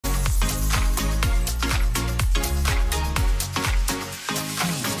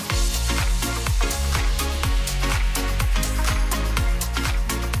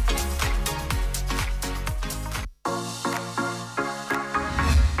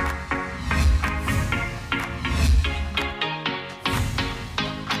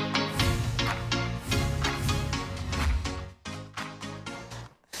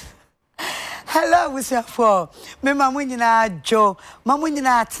we say for me mamu nyina jo mamu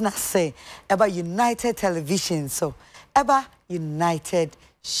nyina atena se eba United Television so eba United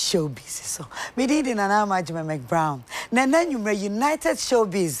Showbiz so me did in an amajima McBrown na nanwumre United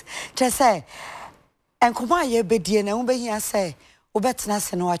Showbiz just say enkoma ye bedie na wo behia say wo betena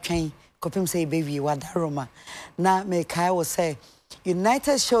se no atwen kopim say bewie wadaroma na me kai wo say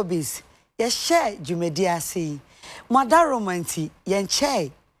United Showbiz ye share dwumedi ase wadaroma nti ye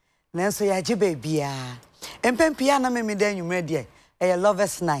nche nanso ya jibe bia empempia na me dan nwumre de e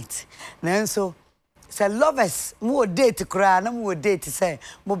lovers night nanso say lovers mo date kra na mo date say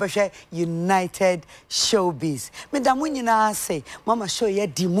mo behwe United Showbiz me da mo nyina say mama show ye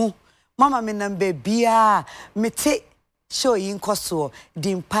di mu mama me number bia me te show yin koso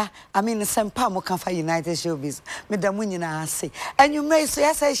dimpa I mean sempa mo kan fa United Showbiz me da mo nyina say enwumre so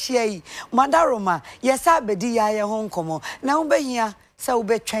ya say hia yi madaroma yes abedi ya ye ho nkomo na wo behia say we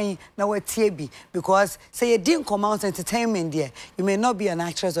betwen na watie bi because say you didn't come out entertainment there you may not be an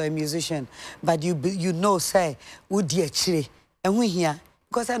actress or a musician but you know say wo di akire ehun hia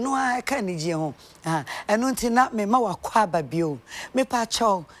because I know I can nije ho enu nti na me ma wakwa babio me pa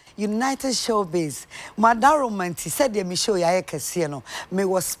cho United Showbiz madaroma said me show ya kese no me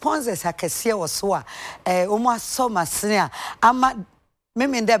was sponsors akese wo so a omo asoma sene ama me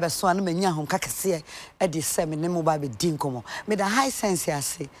ndebe so an manya hom kakese e de se me ne mo ba be dinkomo me the high sense ya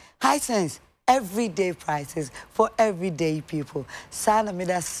say high sense everyday prices for everyday people sana me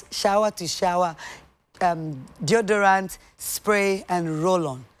that shower to shower deodorant spray and roll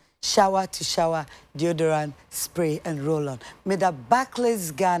on shower to shower deodorant spray and roll on me the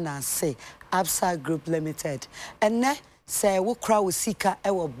Backless Ghana say Absa Group Limited and ne say wo kra wo sika e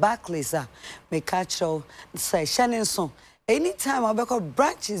wo Backless me catch say Shannon so anytime I become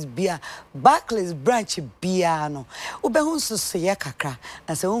branches bia Backless branch bia no ubehu so ye kakra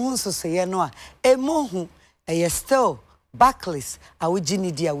and say hu so ye no a emohu e still Backless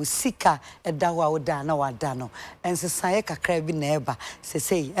awugini dia wo sika eda ho awoda na wada no ense san ye kakra bi na eba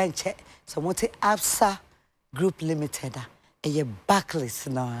say enche so mote Absa Group Limited ye Backless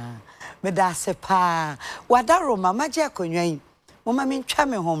no me da se pa wada roma maje akonwan mo ma me ntwa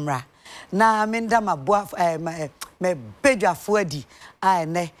me homra na me nda maboa me bedwafo adi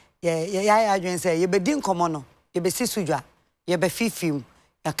ne ya adwen say ye bedi nkomo no ye be sisudwa ye be fifim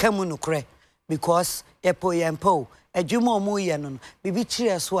ya kamu no kre because ye po adwuma omo ye no bibi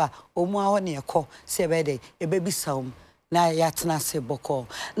kire so a omo a ho ne ekọ se be de ye be bisawum na ya tena se boko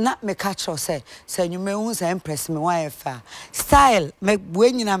na me catch say nyume hu say impress me wan fa style me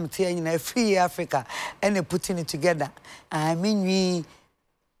buenyina mte nyina free Africa and putting it together I mean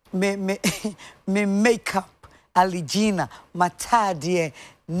me makeup Aligina matadie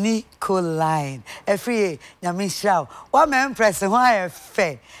Nicoline every nyame shraw wa me impress wan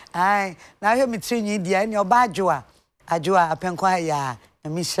fa ai na he me trinyi dia ne oba adwoa apenkwa ya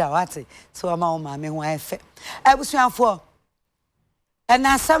nyame shraw ate so ama o ma me wan fa abusuafo and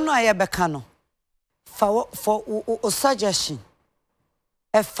asam no aye beka no for suggestion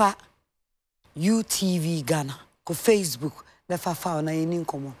efa UTV Ghana ko Facebook the fa na yini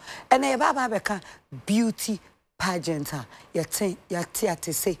nkomo and e baba beka beauty pageant ya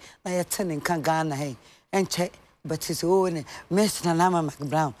te say na ya ten nka Ghana he enche but is o ne Miss na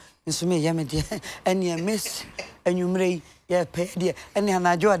McBrown nso me ya me de and ya Miss enwumre ya pe de and ya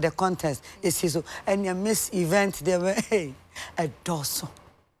na jo the contest is so and ya Miss event de hey a doso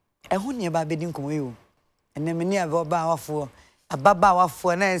e hu ne ba be di nkomo yo and me ne ba wafo ababa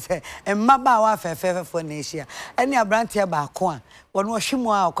wafo na se mmaba wa fefefefo na ehia ene abrantie ba ko a wono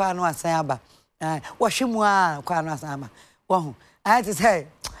hwemu a kwa no asan aba hwemu a kwa no asan aba wo hu I to say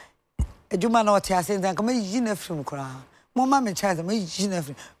ejuma na otia se ndan kama yi na film kra mo ma me chance me yi na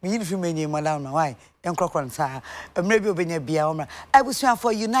film me yi film enyi mo down na why enkrokro nsa emre bi obenya bia omra abusuan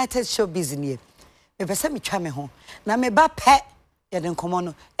for United Showbiz nie me pese me twa me ho na me ba pe ye den komo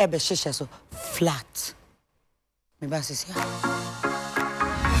no e be hyehyɛ so flat me ba sisi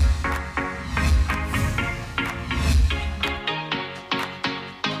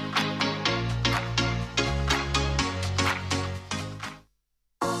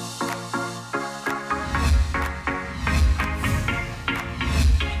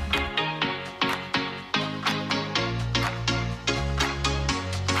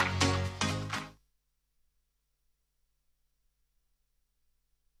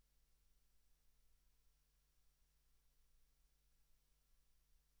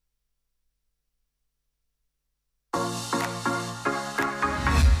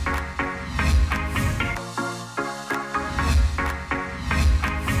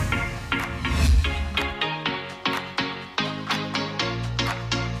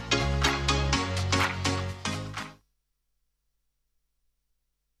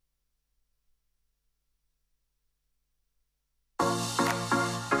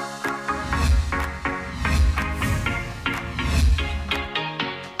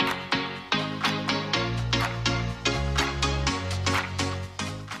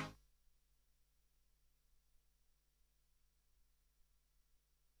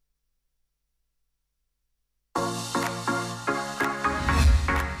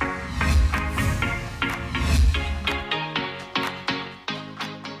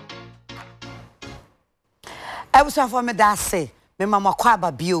I was for me that say, me mama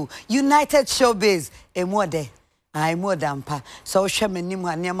kwaba bio, United Showbiz, a more day. I more damper. So shaman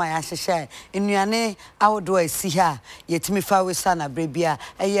nima near my ashes. In Yane, I would do I see her. Yet me fa with sana brebia,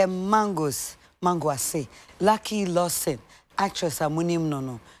 a ye mangoes, mango I say. Lucky Lawson, actress amunim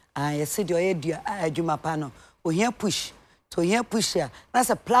no. I said your idea, I do my panel. We here push. To here push here. That's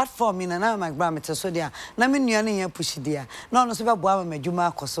a platform in an McBrown so there. Na me nuane here push there. No so be boa me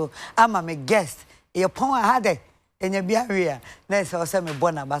djuma akoso. Ama me guest. E pon ahade. Enya bia we. Na se o se me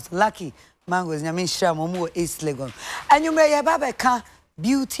bona but lucky mangoes nya me shira mo mu East Legon. Anyumre ye ba be ka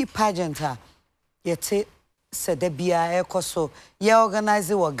beauty pageant ha. Ye te se de bia ekoso. Ye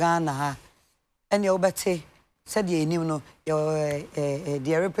organize wo Ghana ha. Enya obete said ye knew no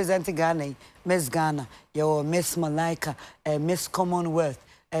they representing Ghana, Miss Ghana, your Miss Malaika, Miss Commonwealth,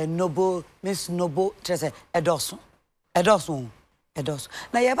 Noble, Miss Noble, just Edoson.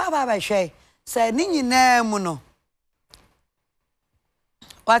 Now your baba say Nini Namuno.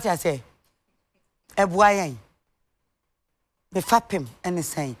 What I say? Ebuayan. The fapim and the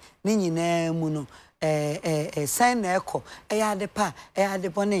saying Nini Namuno. Sign echo, had the pa, had the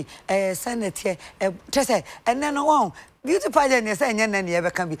bonnet, send it here, and then on beauty pageant is saying, and ever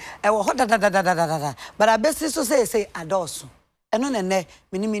can be. I will hot da. But I best to say, Adoso. And on and there,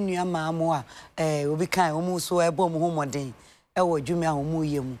 Minimia Mamma, will be kind almost so a bomb home one day. Jumia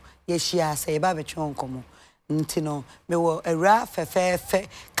Homu, yes, she has a babachon como. Ntino, me will a raff, a fair,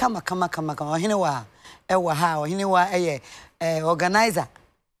 come, Hinawa, how, Hinawa, organizer.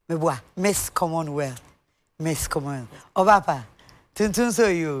 Miss Commonwealth. Miss Commonwealth. Oh, Papa, Tuntun so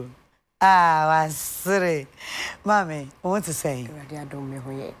you. Ah, was sorry. Mommy, I want to say. Radia don't me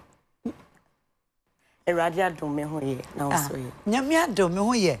hoye. Radia don't me hoye. Now so ye. Nyamia don't me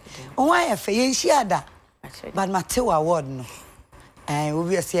hoye. Oh, why a fair shiada. But my 2 award no. And we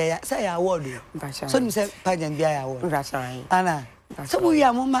will say award. So you say pageant be award. Anna. So we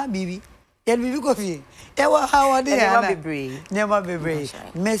are mama baby. Yet we go here. Ewa how are they? Never be brave.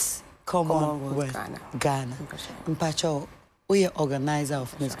 Miss Commonwealth Ghana. Mpacho, we are organizer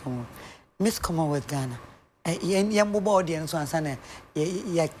of Miss Commonwealth. Miss Commonwealth Ghana. Young audience one son.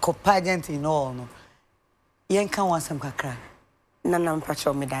 Ye co-pageant in all. No. Yen can want some kakra. Nana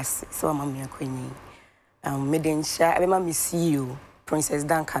mpacho me das. So I'm a mere queen. Meden share. I remember CEO Princess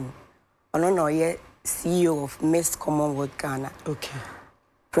Duncan. No, ye CEO of Miss Commonwealth Ghana. Okay.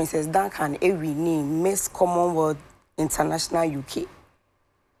 Princess Duncan, every name Miss Commonwealth International UK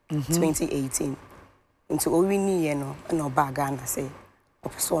 2018. Into Owini, no Ghana say,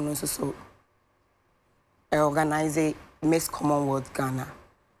 person so organize Miss Commonwealth Ghana.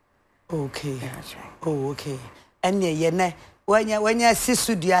 Okay. Yeah, right. Oh, okay. And yeah, when you see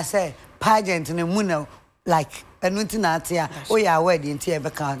Sudia say pageant in the moon like Nuntinatia, oh, yeah, wedding tea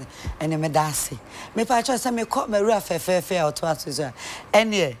become and a medasi. Me patcha say me caught me rough fair or twice.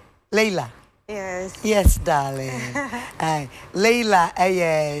 And yeah, Leila. Yes. Yes, darling. Leila,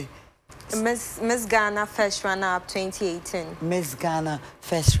 Miss Ghana first runner-up 2018. Miss Ghana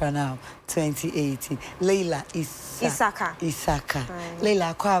first runner-up 2018. Leila Isaka.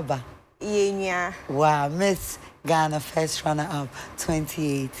 Leila Kwaba. Yenya. Wow, Miss Ghana first runner-up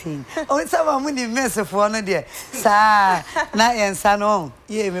 2018. Oh, someone when you miss a phone there. Sa na and son.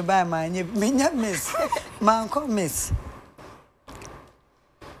 Yeah, me buy my miss. Man, come miss.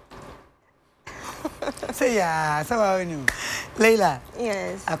 Say yeah, so I knew. Leila.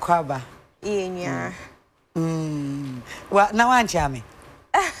 Yes. Akwaba. Yenya. What now, Aunt Yami?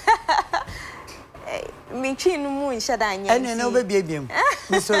 Me chin moon shadanya. And no baby,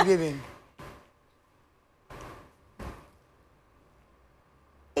 Miss Baby.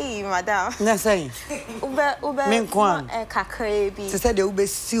 Hey, madam. Na say. Ube. Men kwan. Kakrebi. To say the ube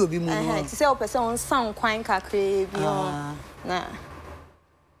see obi mu. To say o person sound kwan kakrebi on. Na.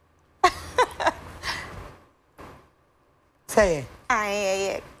 Say.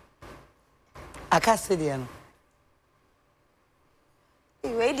 Aye. Akasidia no.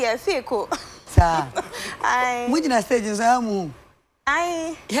 Iwe dia fake o. Sa. Aye. Mu gina stage so amu.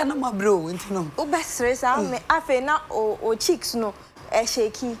 Aye. Ya na mabro nti no. Ube stress am afa na o cheeks no.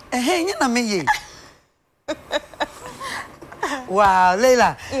 Shaky. You know me. Wow,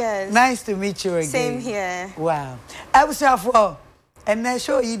 Leila. Yes. Nice to meet you again. Same here. Wow. I was for and I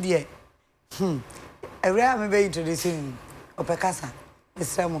show you there. I really be introducing Opekasa.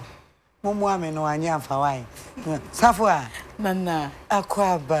 Esremo. Momo ame no anya fa wai. Safwa. Nana.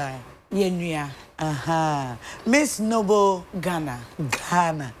 Akwaba. Yenua. Aha. Miss Noble Ghana.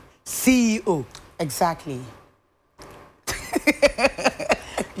 CEO. Exactly.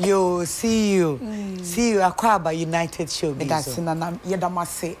 Yo, see you. See you Akwaba United Showbiz. That's in an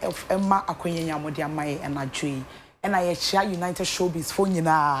Yadamase of Emma Akonya Modia Mai and a tree. And I share United Showbiz for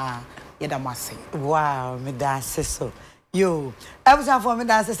Nina Yadamase. Wow, me dance so. Yo, every time for me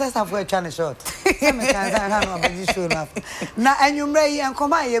dance, that's for a channel short. Na and you may and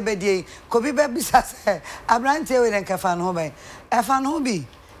come my ebedi, Kobe baby says, I'm not telling you can fan home. A fan hobby.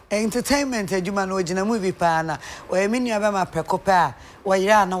 Entertainment adwuma no ogina movie pa na o emini aba ma prekopa wo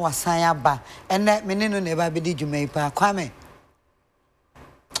yira na wasan aba ene me ne no na ba bedi dwuma pa kwame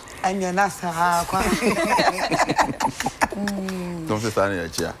anya na sa kwame don't say stand here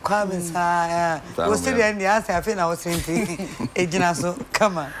chia kwame sa wo siri ani asa afi na wo senti ejina so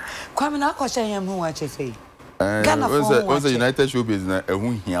come on kwame na akosha yam hu wa chese Ghana for United Showbiz na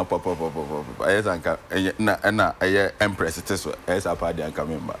ehun hia papa ayezanka na aye empress teso esa pa de anka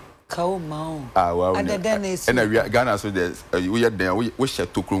member kawo mawo wow and Ghana so there's we there we share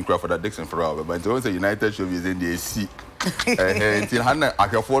to krunkra for that Dixon for our but once United Showbiz in the see until hanna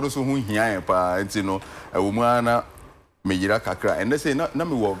ahwefo no so hu hia pa until no ewomu ana mejira kakra and they say na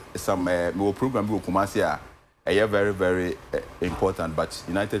me wo some me wo program bi Kumasi a very very important but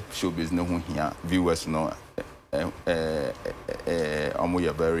United Showbiz no hu hia viewers no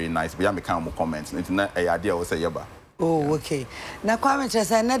very nice. But I make comments. It's not a idea. I say yeba. Oh, okay. Now, Kwame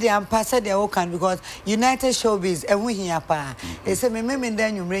Chesa, na the ambassador they all can because United Showbiz and we here pa. They say me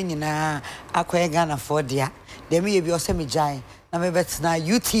then you bring na akwa Ghana for dia. They may be also me jai. Na me bet na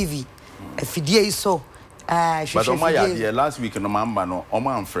UTV. If dia so. But on my idea last week no mamba no.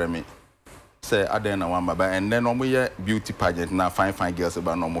 Oma frame say Adena Wamba, and then we beauty pageant now fine girls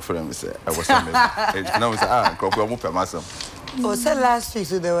about normal friends. Say I was saying, now say oh, so last week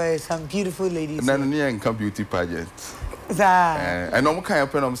so there were some beautiful ladies. And then near come beauty pageant. And no kind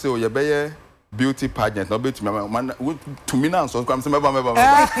of pen say oh you be beauty pageant. No be to me now so come say wow,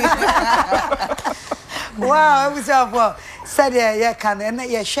 I was up. Said yeah can and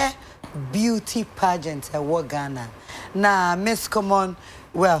yeah share beauty pageant at Ghana. Na Miss Common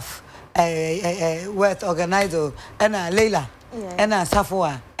Wealth. Worth organizer and Leila and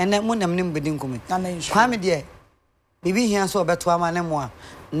Safua and then one of them bidding come. Kwame dear, baby here so better man and more.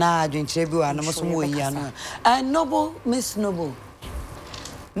 Na drink chebu and almost more yana. And Noble, Miss Noble.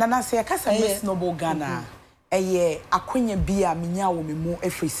 Nana say a casa Miss Noble Ghana. A year, a queen beer, minya will be more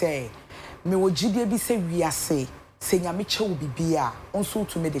every say. Me wo GD be say we are say Nyamiche will be beer, also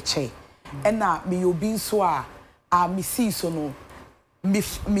to me the chair. And now me you be so me see so no.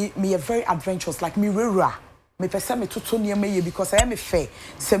 Me are very adventurous like me rera me pese me toto niam ye because I am a fair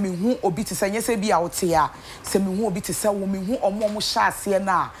se me hu obi ti se nye se bi out here se me hu obi ti se wo me hu omo sha ase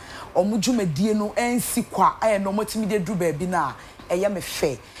na omo dwumadie no ensi kwa aye no motimi de dru ba bi na eye me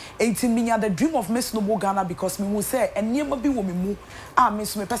fair enti me the dream of Miss Noble Ghana because me hu say eniam bi wo me mu me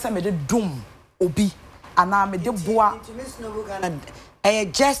so me pese me de dum obi ana me de boa Miss Noble Ghana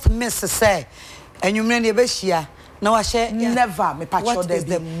just miss say enwumre ne be hia. No, I share never me patch what is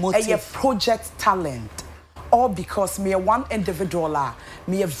the motive? A project talent. All because me a one individual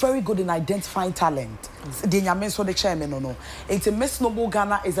me a very good in identifying talent. The Nyamen so the chairman no. It's a Miss Noble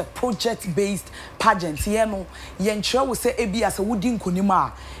Ghana is a project-based pageant. Yeah no, yenchre will say ebi as a woodin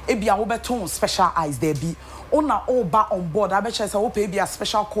kunima. Ebi a wobeton special eyes there be. Ona all back on board. I bet you say ope ebi a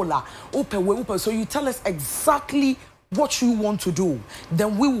special cola. Ope. So you tell us exactly what you want to do.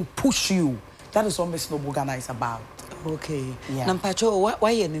 Then we will push you. That is what Miss Noble Ghana is about. Okay. Yeah. Nampacho,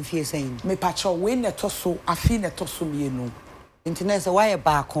 why you in fear saying? Me pacho, we netoso, afi netoso mienu. Internet, why a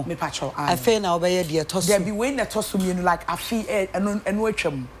back me pacho, I feel now by the toss. There be we netoso mienu like afi and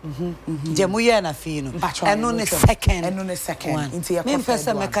wechem. Jamuya and afino. And on a second one. Into your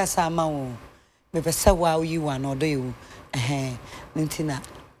person, make us a mao. Me pesa wow you one or do you? Nintina.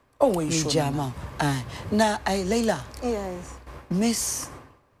 Oh, we should. Now, Leila. Yes. Miss.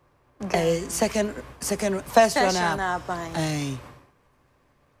 First runner.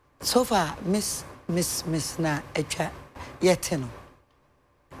 So far, Miss na echa yeteno.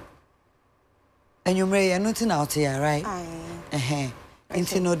 And you may nothing out here, right?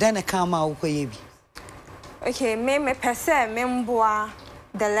 Into no then a come out yebi. Okay, me per se memboa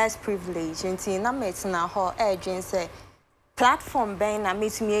the less privileged. Into na met na ho agent say platform ben na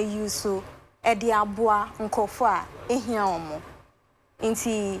meet me use so e di aboa nkofo a ehia omo.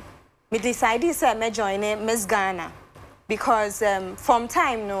 Into me decided say me join Miss Ghana because from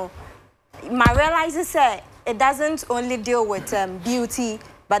time no, my realizes say it doesn't only deal with beauty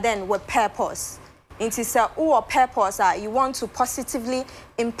but then with purpose. It is a purpose you want to positively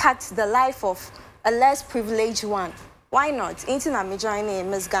impact the life of a less privileged one. Why not? Into me join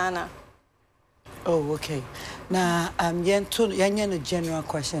Miss Ghana. Oh, okay. Now, a general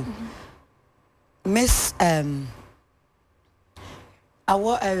question. Miss,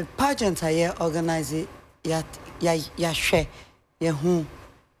 our pageant I organize it, share, who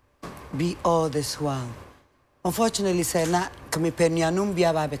be all this while. Unfortunately, say na kami penuanum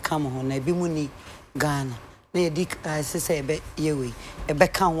bia ba become ho na bi muni Ghana. Na yedi say be yewe e be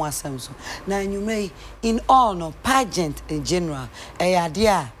kan ho asem so. Na nyume in all no pageant in general e ade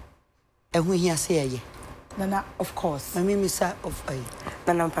a e ho hia say ye. Nana, of course. Mami misa of ai.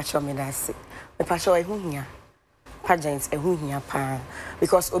 Nana mpacho me da se. Me pacho e ho hia. Pageants e ho hia pa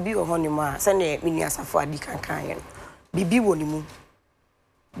because obi wo ho ni mu a se na me ni asafo adi kankan ye. Bibi wo ni mu.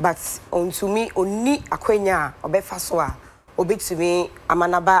 But to me, only akwenya obefa so a obetumi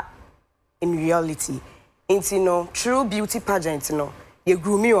amanaba in reality. Into no true beauty pageant no ye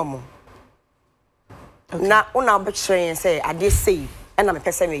groom me omo. Na una obetwe say ade say e na me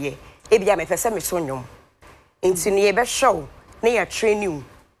pese me ye. E bia me pese me so nyom. Into ne be show na ye train you.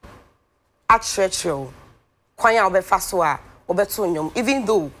 At church kwanya obefa so a obeto nyom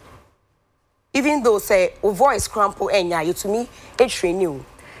even though say o voice crample enya you to me e train you.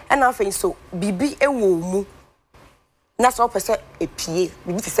 And I think so, bibi e wo mu. Na so person e pie,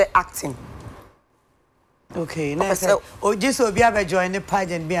 bibi say acting. Okay, na so o just obi aba join the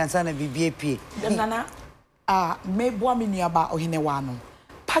pageant bi ansa na bibi e pie. Nana, me boa me nuaba ohenewa no.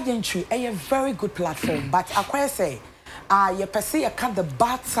 Pageantry a very good platform, but akwa say you perceive you cut the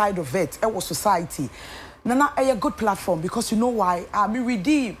bad side of it was society. Nana a good platform because you know why? Me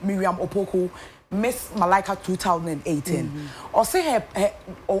ready Miriam Opoku Miss Malaika 2018. Or say her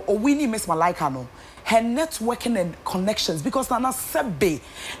or winning Miss Malaika no. Her networking and connections because Nana Sebe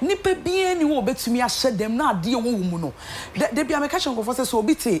nipe bien ni wo betumi a share them na de wo mu no. De bia me ka chon go so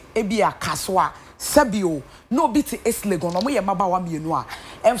obi te ebia kaswa Sabio no biti Islegon no mo ye mabawa mienu a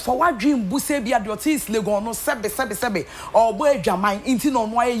emfa wadwin bu se bia de oti Islegon no sebe or boy adwaman inti no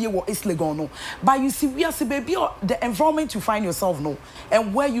no aye wo Islegon no but you see we are baby the environment you find yourself no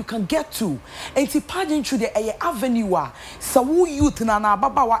and where you can get to enti pageantry the aye avenue a so wo youth na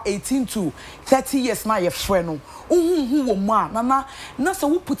babawa 18 to 30 years na ye frɛ no hu wo mu a na so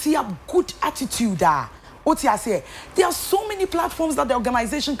wo put up good attitude what you say? There are so many platforms that the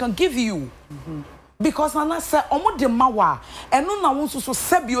organization can give you. Because Nana say, "Omo de mawa." And no na won't so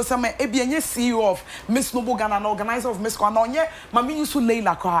sebio say me ebienye CEO of Miss Noble Ghana and organizer of Miss Ghana. Onye mami yusu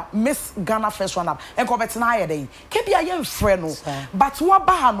Leila kwa Miss Ghana first runner. And ko betina ye den. Kebia ye mfre no. But wa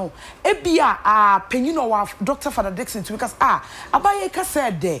ba no ebia penyino wa Dr. Father Dixon because abaye ka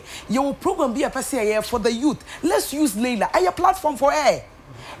said there your program be a person for the youth. Let's use Leila as a platform for her.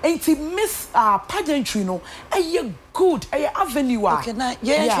 Ain't Miss pageantry no a good avenue. Okay, now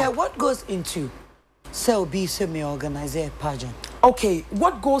yeah. What goes into be semi organize a pageant? Okay,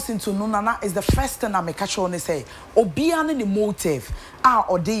 what goes into Nunana is the first thing I make sure say obiane the motive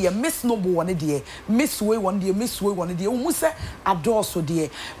or dey Miss Noble one day, Miss Way one day, Miss Way one day, almost adore so dear.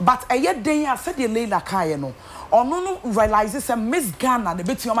 But a year day I said the Leila Kaya no. Or no realizes a Miss Ghana the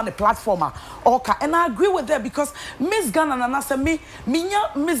bit on the platform okay and I agree with that because Miss Ghana and say me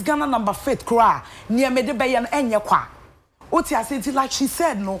Miss Ghana number 5 cry near me de bayan enya kwa oti asenti like she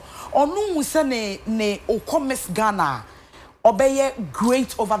said no or no we say ne o Miss Ghana obey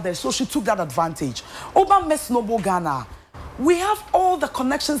great over there so she took that advantage over Miss Noble Ghana. We have all the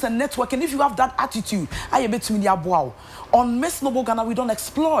connections and network, and if you have that attitude, I bet to me on Miss Noble Ghana, we don't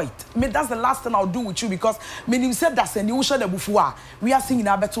exploit. I mean, that's the last thing I'll do with you because when you said that's a new show before we are singing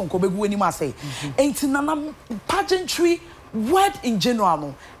our beton Kobegu anymore say. Ain't nana pageantry word in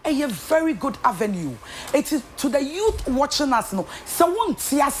general a very good avenue. It is to the youth watching us no. Someone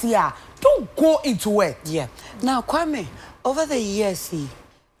don't go into it. Yeah. Now Kwame, over the years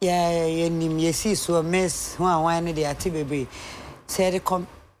yeah, you see, so miss one day at TBB said,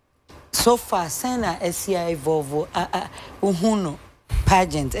 so far, Sena SCI Volvo, Uhuno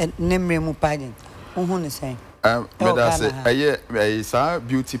pageant and Nemremu pageant. Uhuno saying, but I say,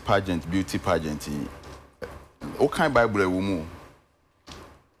 beauty pageant. What kind Bible a woman?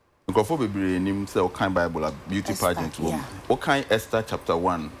 Because for baby name say what kind Bible a beauty pageant woman. What kind Esther chapter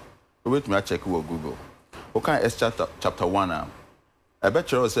 1? Wait me I check Google. What kind Esther chapter 1 I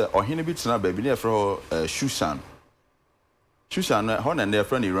bet you say or hini bit na baby near for Shushan. Shushan hon and their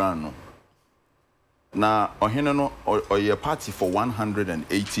friend Iran no. Na or hino no or your party for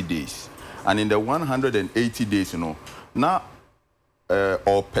 180 days. And in the 180 days, you know, now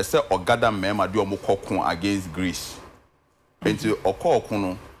or pese or gather member do mukokun against Greece. Into or call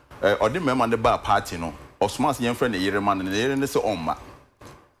kuno or the member the bar party no or smart young friend the year man and the year say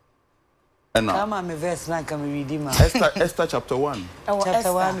Come on, me verse na come read ma. Esther chapter 1.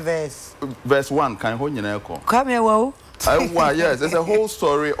 Chapter 1 verse. Verse 1 kan ho nyina eko. Come here wo. Yes, it's a whole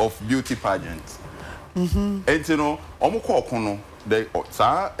story of beauty pageants. And you know, omo the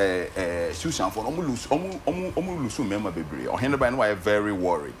Susan for omu lose member bebre. Or hen by no very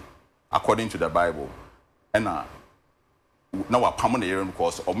worried according to the Bible. And now a permanent year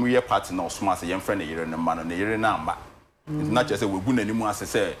because omu ye party no smart say yem friend year no man no year na. It's not just say we bu nanimu as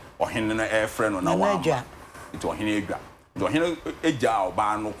say or hen no air friend or na wa. It or hen edwa. Do hen eja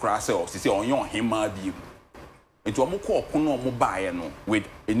oba no kra say o say onye hen ma bi. It omo ko kono omo baaye no with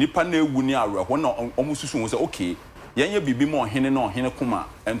enipa na ewu ni awerho na omo susu say okay yenye bibi mo hene na hene kuma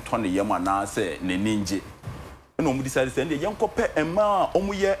ento ne yema na say ne ninje na omo decide say yenkope ema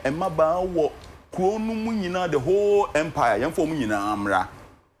omo ye ema ba wo kro no mu nyina the whole empire yemfo omo nyina amra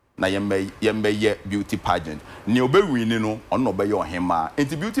na yembe ye beauty pageant ne obewin no ono obeye ohema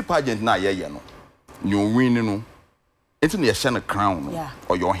enti beauty pageant na ye no ne owin no enti ne ye hye ne crown no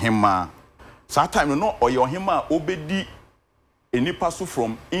oyo ohema. So time no or your hima obedi enipa so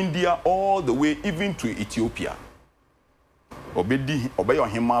from India all the way even to Ethiopia. Obedi obey your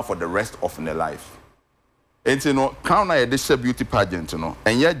hima for the rest of their life. And you know, crown na this beauty pageant, you know,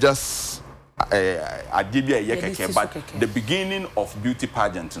 and yet just adibia yekeke, but the beginning of beauty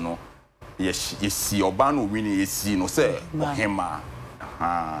pageant, you know, yes, you see Obano winning, you see no say hima.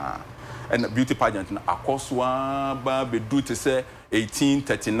 And the beauty pageant na akoswa ba be do to say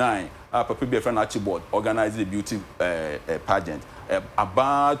 1839. Papa be a friend Archibald organized the beauty pageant.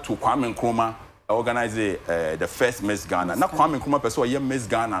 About to Kwame Nkrumah organized the first Miss Ghana. Now Kwame Nkrumah person ye Miss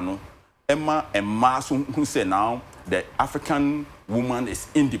Ghana no. Emma and Mass who say now the African woman is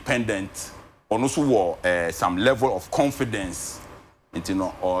independent. And also war some level of confidence into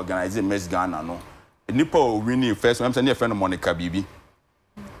no organizing Miss Ghana no. Nipo winning first. I'm saying a friend of Monica Bibi.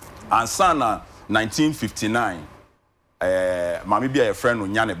 And sana 1959. Mami be a friend of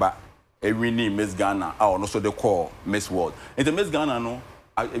Nyaneba. Every name Miss Ghana, or also they call Miss World. And the Miss Ghana, no,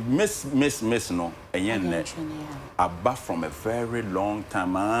 Miss, no, a young above from a very long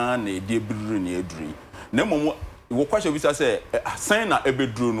time, and a dear blue near dream. No more, what question we say, sign a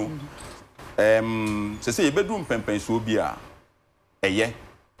bedroom, to say a bedroom pempens will be a year.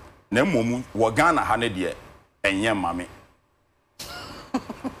 No more, what Ghana had year, and young mammy.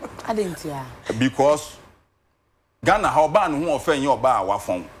 I didn't hear. Because Ghana, how bad who offend your bar, what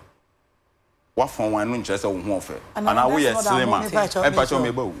phone? What phone one interest of who offer? And I will slim and patch on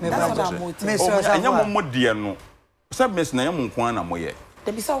me bow. And your mom dear no. Some Miss Nayamun Kwana moye.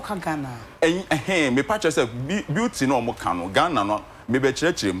 The Bissau Ghana. And me patch yourself beauty no more cano. Ghana no, maybe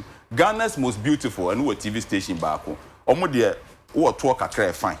church him. Ghana's most beautiful and what TV station back. Or more dear, what talk a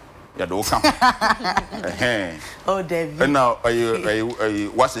cray fine. Ya do come. Oh, David. And now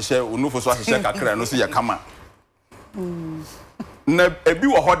what's the share? No for so share a cray, no see ya come. Ne a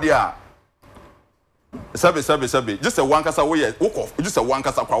be a hot dear. Sabe. Just a one cassa way, walk off. Just a one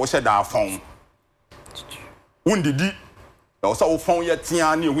cassa crowd shed our phone. Wounded. Also, phone yet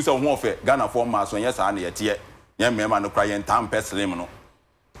Tiani, who's a warfare. Ghana for Mass, when yes, I need yet. Young man, no crying time, pest lemon.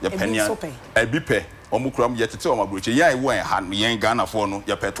 Your penny, a bipe, or mukram yet to tell my butcher. Yeah, I went, had me ain't Ghana for no,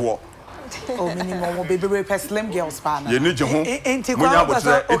 your pet war. Oh, minimum baby pest slim girl span. You need your home. Ain't it?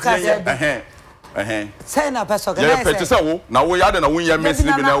 Say na person organize. Yeah, pete now we had na won ya mess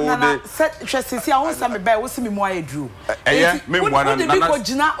live na wo dey. Chese I won say me buy wo see me mo ayedu. Me mo na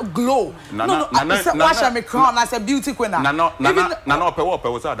na glow. No, wash me crown as a beauty queen na. Na ope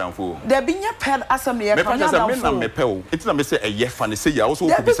wo say adamfo. There be nya pen asem ye crown na adamfo. Me na me pe wo. It na me say eye fa ne say ya wo so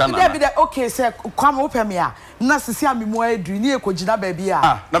ko bisa na. There be okay say kwam wo pe me a. Na sisi a me mo ayedu ni e ko gina ba bi a.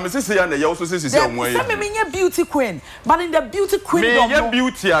 Ah, na me say ya na ye wo so sisi o mo ayedu. Say me nya beauty queen, but in the beauty queen me ye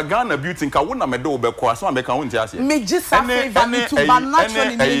beauty a Ghana beauty nka wo na me do be ko aso am be kan wo ntia ase. Me gisa favor me to ba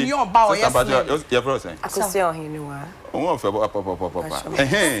naturally ni ni oba o yes. Ye fro say. Akosi ohiniwa. Won fe papa.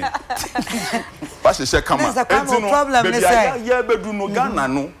 Ba se kama. Enti no problem me say. Ya bedu no Ghana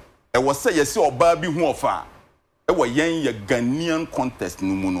no. E wo say ye se oba bi hu ofa. E wo yen ye Ghanaian contest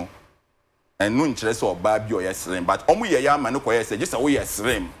no mu no. And no interest or baby or slim, but omu ye ya man ko ye say just we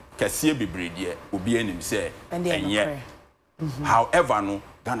slim kese bebrede obi anim say and yet however no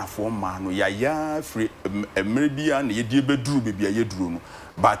Ghana for man no ya free emeribia na ye die beduru bebia ye duru no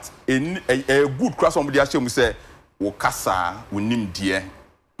but a good cross somebody ashem say wo kasa wonim die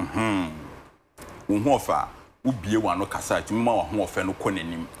wo ho ofa wo bie wa no kasa timi ma wo ho ofa no ko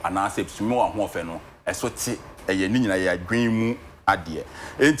nanim ana say timi wa ho ofa no eso ti ye ni nyina ya dwen mu ade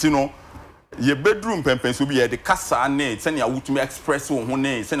enti no ye bedroom pempen so bi ye de kasa ne se ne awutumi express wo ho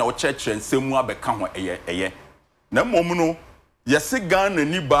ne se ne wo church nsemu abeka ho eye na mom no Yes, gun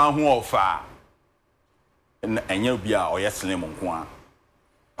and ni ba ho ofa. Enya bia oyeslim nko a.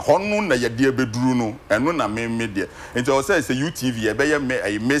 Honu na ye de beduru no, eno na me de. Nti o say UTV e be ye me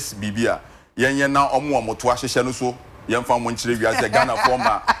a miss bibia. Yenye na omoto ahyehye no so, yemfa mo nkyire wi ase Ghana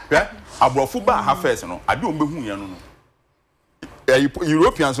forma. Hwe, abrofo ba ha first no, ade o behu ye no no.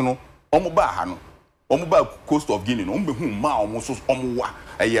 Europeans no, omo ba ha no. Omo ba coast of Guinea no, omo behu ma omo so omo wa.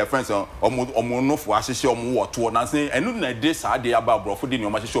 Friends omo no fo ahyehye omo wo to na say enu na de sa de aba abrofo de ni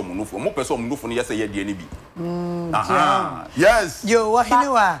omo ahyehye omo no fo. Omo pese omo no fo no yese ye de ni bi. Aha. Yes. Yo,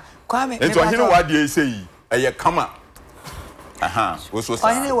 wahiniwa. Kwame. Ento wahiniwa de sei. Eye kama. Aha.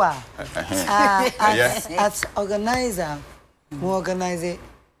 Wahiniwa. As organizer, we organize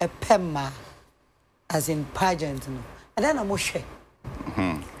a PEMA as in pageant no. And then I'm share.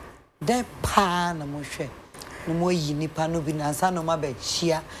 Then pa na mo share. No mo yi nipa no bi na sa no ma be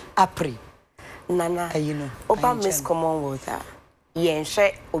shia apre. Nana. You know. Oba Miss Commonwealth. Yen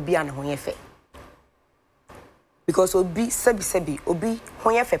share obi an ho ye fe. Because obi sebi obi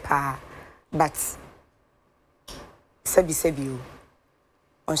honye fe pa but sebi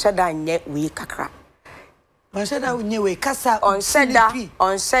on shada nye we kakra on shada nye we kasa on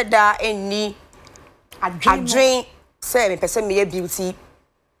shada eni adwen say me person me beauty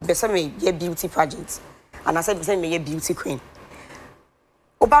person me beauty pageant and I said person me beauty queen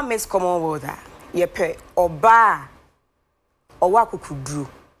oba Miss Commonwealth ye pe oba owa kukudru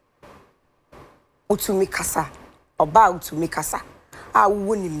utumi kasa about to make us a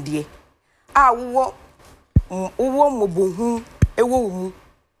woman dear. I wo mobohu, a woman.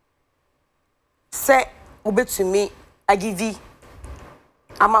 Say, obey to me, I give thee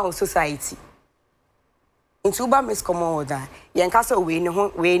amount society. Into Uba Miss Commoda, Yankasa way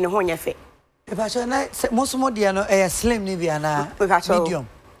no hon your fe. If I shall not, most more dear, no, a slim Nibiana, medium.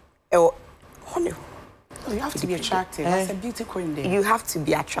 Oh, honey. You have to be attractive. That's a beauty queen there. You have to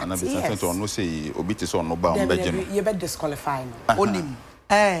be attractive. Yes. No say obiti so no ba you better disqualify me. Onim.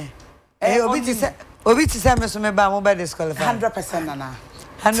 Obiti say me so me ba mo be disqualify. 100% Nana.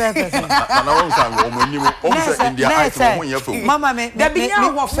 100%. Nana won say omo say India item won ye fo. Mama me. There be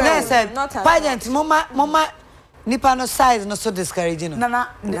now what pageant mama nipa no size no so discouraging. Nana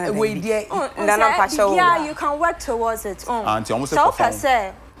we there. Nana passion. Yeah, you can work towards it. Auntie almost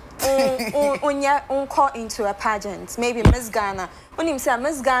say call into a pageant, maybe Miss Ghana.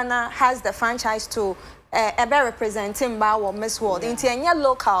 Miss Ghana has the franchise to representing Bawa Miss World. Into a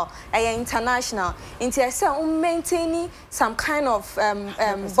local, international. Into a maintaining some kind of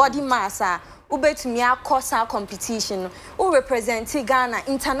body mass. Ube to me course competition. Who represent Ghana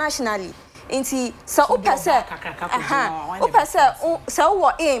internationally. Into so upase.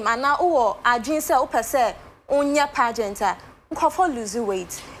 So aim and now I dream so upase unya pageant. Lose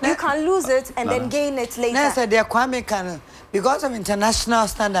weight. You can lose it and then gain it later. Nana said they Kwame can because of international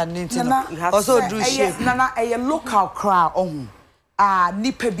standard. Also do shape. Nana a local crowd on.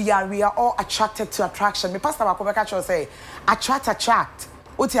 Nipe biya we are all attracted to attraction. Me pastor Bakobeka say attract.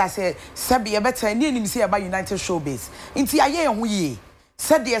 Oti I say sebi e better ni nim say about United Showbiz. Inti aye ho ye.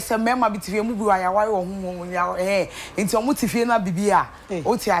 Said the SMM bitifie mu bi ayawa wo hu ya inti omo tifie na bibia.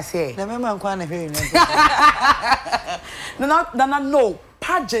 Oti I say na mema nkwa na hwe no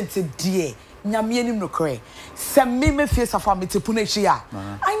pageant dear nyame anim no kre se me face of me tepu na hia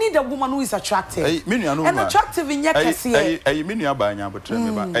I need a woman who is attractive and attractive in yakase me nua ba nya botre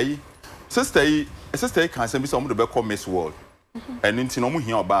me ba sister can say be some de be call Miss World and nti no mo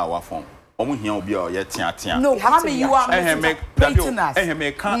hia oba awa fon omo hia obi a ye tia no how me you are me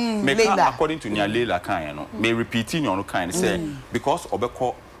according to Nia Leila kan no me repeating your kind say because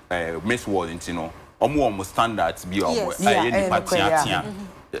obeko Miss World nti no omo standards be omo ni patia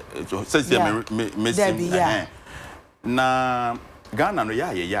says me na Ghana no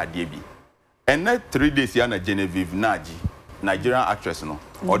ya de bi and that 3 days ya na Genevieve Naji Nigerian actress no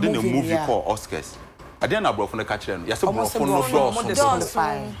or the movie called Oscars then abroad no catch no yes abroad no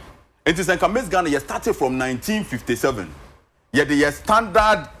it is like Miss Ghana you started from 1957 yeah the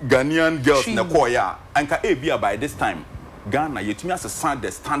standard Ghanaian girls na koya and ka be by this time Ghana you to stand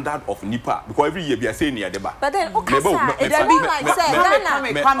the standard of Nipa because every year we are saying near the bar. But then okay, Ghana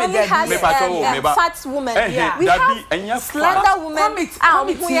only has fat woman. We have slender women.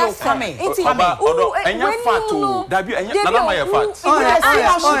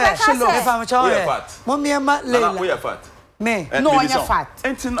 Me no anya fat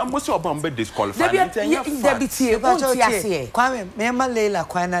entin amoso obambe disqualify Kwame me ma Leila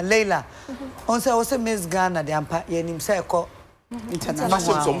kwana Leila on say Miss Ghana de ampa yenim say ko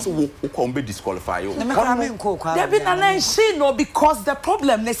International. Some who come be disqualify you. There be an she no because the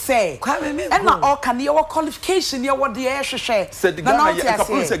problem they say. And not all can your qualification you what the air share. Said the Ghana ya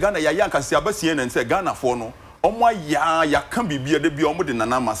couple say Ghana ya can see abasi and say Ghana for no. Omo ya can be de bi omo de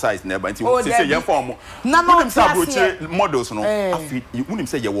nana size never until say ya form. Nana them say models no. Afi you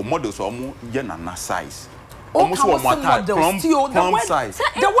say you models omo ye nana size. Almost one more time. Plum size.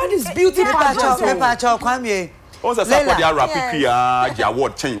 The word is beauty pageant. Also, support the rapid the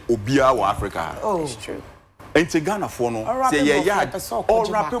award chain Obia or Africa. Oh, it's true. And to Ghana for no, say all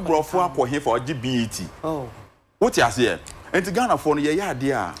rapid growth for him for LGBT. Oh, what you say? And to Ghana for no,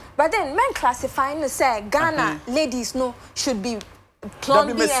 dear. But then men classifying say Ghana ladies no should be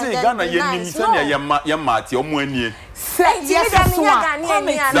plumpy and Ghana ye mati o mwenye. Say yes, Afghanistan.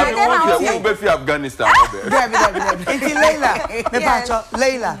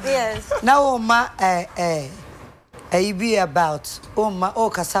 Leila. Yes. Now ma be about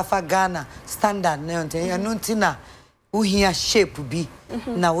Kasafa Ghana standard nuntina uhia shape be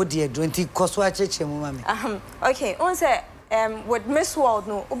na wo de adronti koso acheche mu mame. Okay, on say with Miss World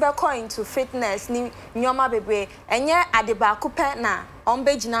no ubeko into fitness ni nyoma bebre enye adeba kupe na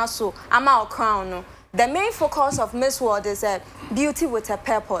ombegina so ama crown no. The main focus of Miss World is beauty with a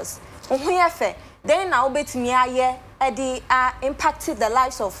purpose. Then now betumi aye impacted the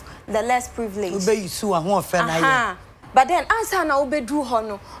lives of the less privileged. But then answer na obedu ho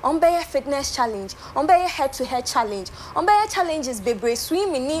no onbeye fitness challenge, onbeye head to head challenge, onbeye challenges bebre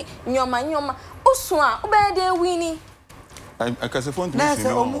swimming ni nyoma osua obeye de wini. I can say phone no,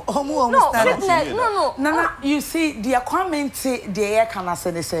 fitness, no. Nana, you see the comment the air can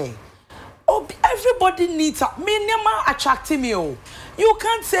say. Oh, everybody needs a minimum attracting me. You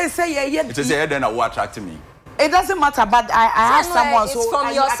can't say yeah. It is a then who attracting me. It doesn't matter, but I asked someone so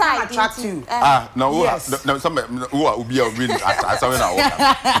from your side attract you. No, yes. No, some who are be a really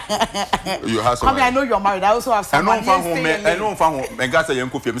you have some. I know you're married. I also have someone. I know from and guys say you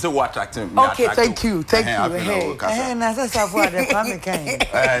could say what attracting me. Okay, thank you. Hey, na sasa for the family kind.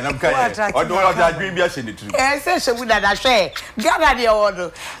 I'm kind. Or do I dream be a shiny tree? Say she would that share. Gather the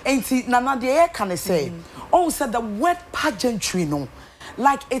order. Ain't it nana the air can say. Oh, said the word pageantry no.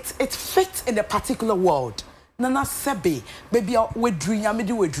 Like it fits in a particular world. Nana sebe baby we dream ya me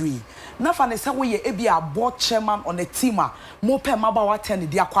do we dream na fa ne say we e bi a board chairman on a team a mo pe maba wa 10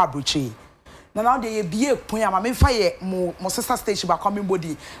 di akwa abrochi na de ye bie pon ya ma me fa ye mo sister station ba kwa me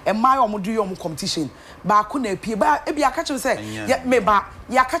body e mai o mo do yo mo competition ba ko na pie ba e bi aka che say me ba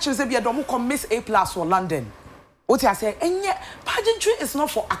ya ka che say bi do mo come Miss A+ for London what you say enye pageantry is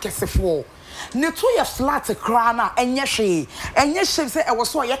not for akesefo ne to ye flat kra na enye shape say e was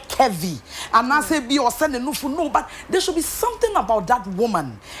so ye heavy and na say bi o say ne no no but there should be something about that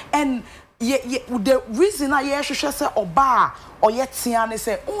woman and the reason I ye say oba or ye tia ne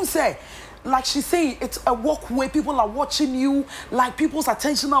say say like she say it's a walkway people are watching you like people's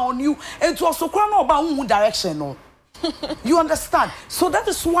attention are on you and to also kra na oba direction no. You understand? So that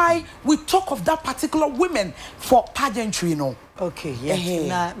is why we talk of that particular women for pageantry, you know. Okay, yes.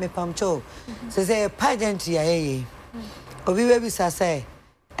 Na me pamcho. Say pageantry obi baby say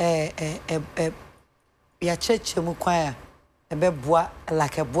ya church mu kwaya ebe boa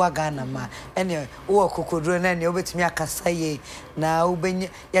like a boa Ghana ma ene wo kokodro na ne obetumi akasa ye na obenye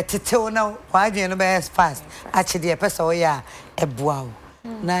ya tetew na kwadwen no be fast actually e pesa wo ya eboa wo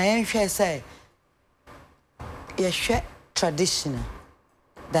na enhwe say a traditional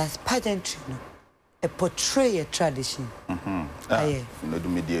that's pageantry no a portray a tradition no do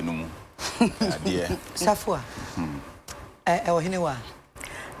media no mu dear safua hinewa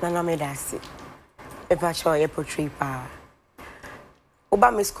nana me dasi e pa show a portray pa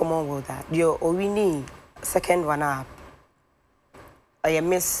oba Miss Commonwealth that you winning second one up a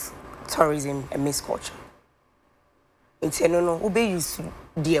Miss Tourism and Miss Culture it's no ube use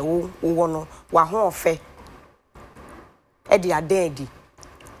dear wo no wa ho ofe Edi adedi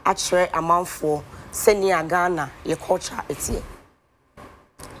actually amount for senior Ghana your culture etie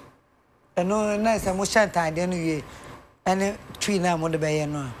no nice emotion time dey no ye any tree na mo de be ye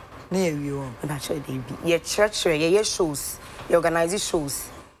no na ye wi wo ba che dey bi ye church ye shows ye organize shows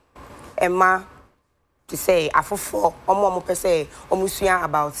emma to say afofo omo pese omusua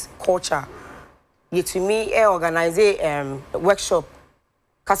about culture ye to me organize workshop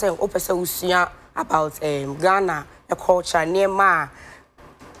kase o pese usua about Ghana a culture near ma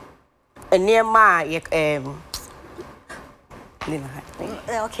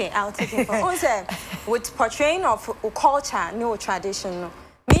okay, I'll take it from with portraying of culture, no tradition.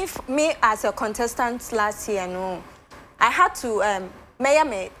 Me as a contestant last year, no, I had to measure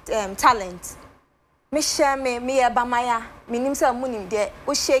my talent. me share me ebamaya me nim say munim de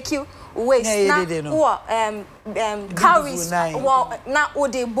o shake you waist na wo calories wo na o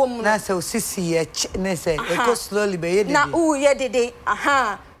de bom na say o sisi na say e go slowly be ye de na o ye de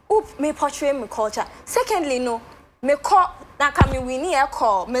me portray my culture. Secondly, no, me call na kami wini e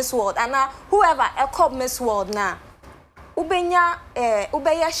call Miss World and whoever e call Miss World na ubenya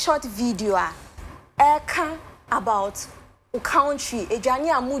short video can about a country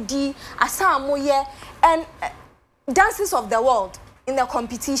ejani amudi asa amoye and dances of the world in the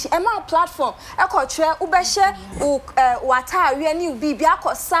competition ema platform e call tre ubehye wata we ni bibi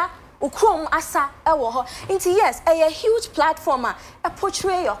akosa ukrom asa ewo ho into yes a huge platform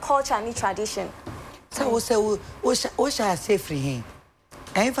portray your culture and tradition. So we shall say free him.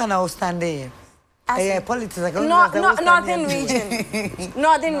 I find out standing. Politics northern region.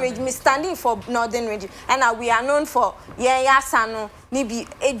 Northern region. Me standing for northern region, and we are known for sano nibi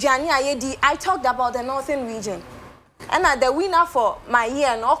ejani ayedi. I talked about the northern region. And the winner for my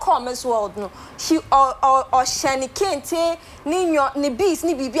year no call Miss World no she or Shani Kente ni bees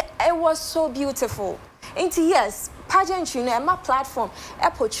ni bibi it was so beautiful. Into yes pageantry no my platform e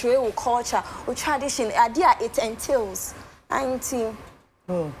portray our culture our tradition idea it entails.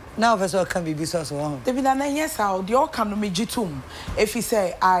 Oh, now vessel can be business one. Debi na yes how the all come no me jitum. If he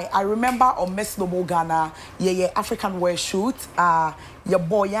say I remember on Miss Noble Ghana ye African wear shoot your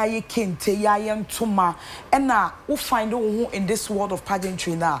boy ye kente ye ntuma and na we find in this world of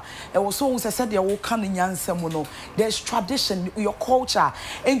pageantry now. It was so said you can in yansem no. There's tradition your culture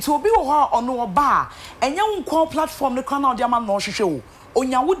and to be on no bar and you call platform the crown of the man no show.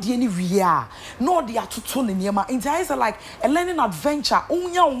 Onya wodi ani wiya no de atoto ne niema it is like a learning adventure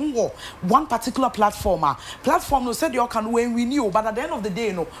onya wo one particular platform no said you can when we knew but at the end of the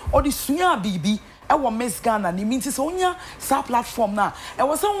day no all the suya bibi e wo Miss Ghana ni means onya sa platform na e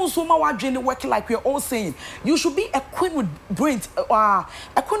was so ma wadwene work like we are all saying you should be a queen with brain to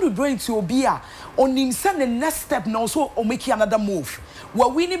obia onim say the next step now so o make another move. We're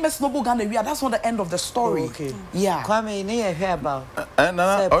winning Miss Noble Ghana. That's not the end of the story. Okay. Yeah. Kwame, you hear about?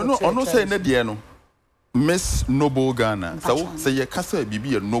 No say no. Miss Noble Ghana. So say you can't say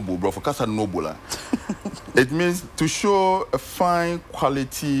be a noble, bro. For casa noble. It means to show a fine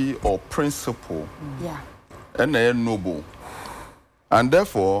quality or principle. Yeah. And they are noble. And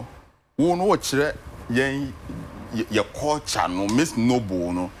therefore, we know what your culture, no Miss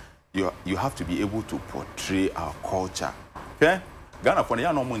Noble, no. You have to be able to portray our culture. Okay? Ghana for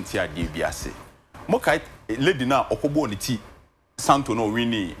ya no monti ade biase mo kai lady na okobo ni ti santo no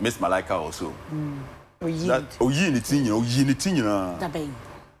wini Miss Malaika also oyi ni ti nyina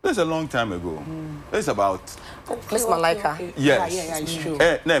that's a long time ago. It's about Miss Malaika. Yes. Yeah, it's true.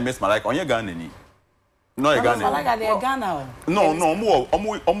 No Miss Malaika onye Ghana ni no Ghana. Miss Malaika they Ghana. No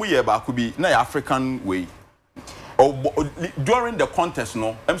omo ye ba ku bi na African way. During the contest,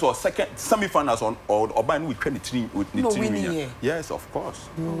 no, I'm so second semi-finals on or by we train with the yes, of course.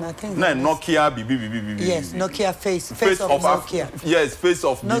 Nokia, yes, Nokia face of Nokia. Yes, face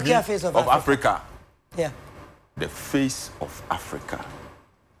of Nokia, face of Africa. Yeah, the face of Africa.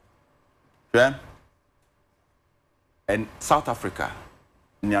 Yeah, and South Africa.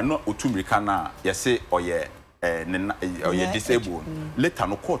 Nya no otumrika na yese oye disabled. Later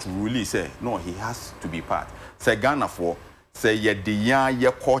no court really say no, he has to be part. Say Ghana for say ye de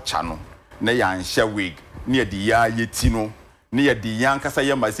ye culture no na ya nhye wig na de ye tino na ye de yan kasa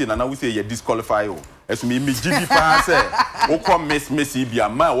ye ma say na we say ye disqualify o esu me gidi pa say wo come miss bia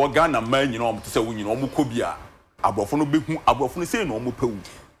ma wo Ghana ma nyina o say wo nyina o ko bia abrofo no behu abrofo no say no o pewu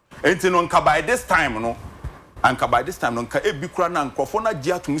enti no nka by this time no nka ebi kura na nkofo na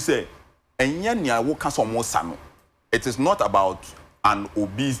gia tum say enye nia wo ka so mo sa no. It is not about an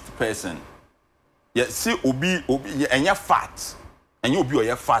obese person. Yeah, see, obi, and you're fat, and you'll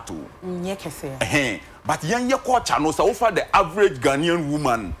be fat. But young your culture knows so far the average Ghanaian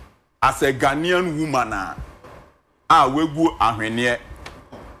woman as a Ghanaian woman. We go and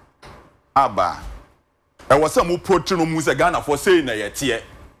Abba. I was some protein on Musa Ghana for saying a year.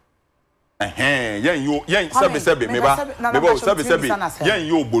 You sabi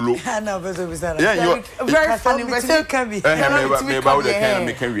you bolo. Very funny, but can be.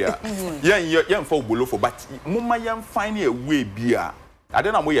 For bolo for, but mama yam find a way beer. I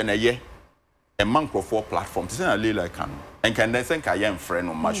don't know where na a man for platform. To say a lay like and can then think I am friend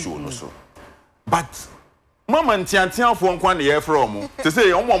on my show also. But Mama ntiantia for nkwan na ye from to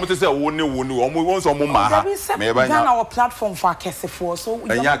say omo to say wo ne omo won so mo ma ha me ba nya our platform for kesefo so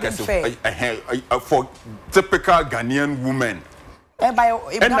for typical Ghanaian women And I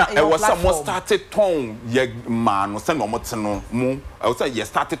was someone started tone ye man send no no mo I was say ye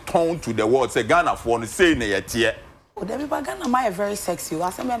started tone to the world say Ghana for no say na ye tie oh dem be Ghana my very sexy o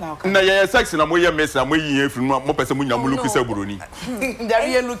asem na na ye sexy na mo ye miss na mo yi afiri mo pese mo nya mo look say broni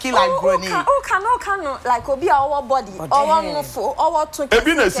they are looking like broni can like obi our body our nofo our to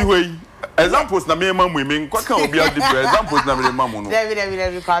ebi na si we examples na me mamu me kwaka obi a different examples na me mamu no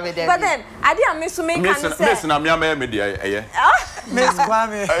but then I dey miss me can say miss na me am me dey eye Miss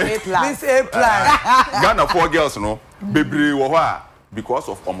Kwame Miss A plan Ghana for girls no bebre wo ho a because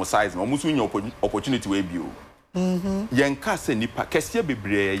of homicide no musu nya opportunity we bi o yenka se nipa kese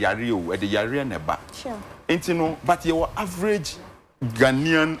bebre yare o e de yare na ba sure enti no but you average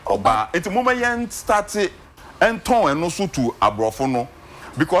Ghanaian oba enti moma yen start enton eno so to abrofo no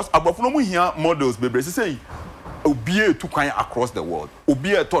because abrofo no mu hia models bebre say obie to kwan across the world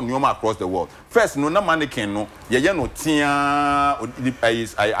obie to nyoma across the world first no na mannequin no ye no tia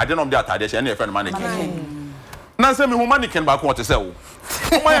I don't know the atade she na friend mannequin na say me hu mannequin ba ko what say wo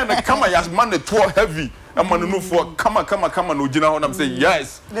my na come ya man to heavy and man no for come no gina ho na say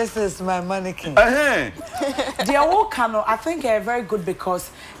yes this is my mannequin they are all cano I think are very good because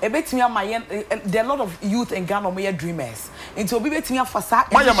a bit me there are a lot of youth in Ghana me dreamers into obi betimi afasa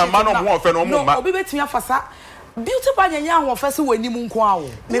my man no mo fe no mo ma obi betimi afasa beauty pa nyanya ho fa se wani mu nko awo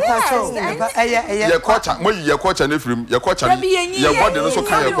me pacho ye culture mo ye culture na film ye culture ye body no so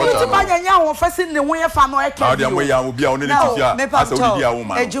kan ye culture beauty pa nyanya ho fa se ne ho ye fa no e ka dia mo ya obi a oni ne tifia asa obi a wo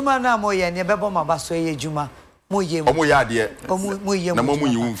ma ejuma na mo ye ne bebo ma baso ye ejuma mo ye mo ya de mo ye na mo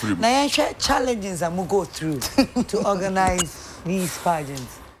yi wo film na ye share challenges that mo go through to organize these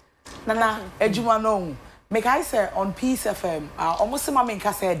pageants nana ejuma no make I say on Peace FM almost ma me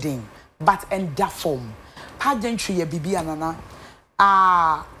nka say din but in that form pageantry ye bibi anana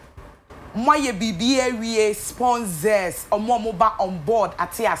mo ye bibi ewie sponsors omo ba on board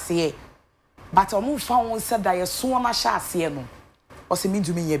ate ase but omo fa won said that ye so na sha ase no o se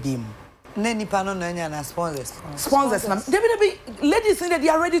mindumi ye bim na nipa no nya na sponsors na they ladies they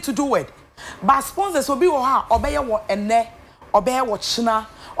are ready to do it but sponsors obi wo ha obeye wo enne obeye wo china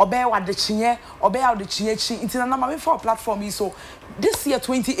obey what the chinye obey how the chinye chi into na ma for platform so this year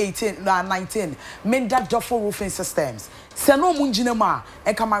 2018 19 made that job for roofing systems se no mu ngine ma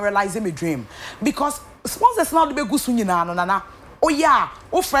e come realize my dream because sponsors now the be gusu nyina no nana oh yeah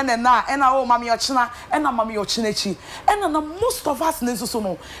oh friend na oh mami ochina na mami ochina chi na most of us nenso so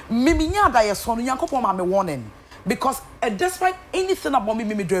no miminya da ye so no yankopon ma me warning because despite anything about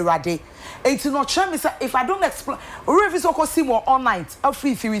me do ready it's not sure me say if I don't explain if so see more all night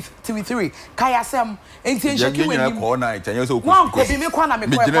free TV3 kaya sem intention ki when all night and you so one ko bi me kwa na me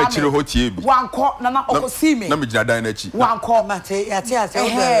kwa one ko na okosi me na me gina dan na chi one ko mate yate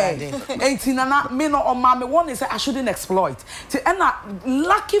ready enti na me no o ma me one say I shouldn't exploit and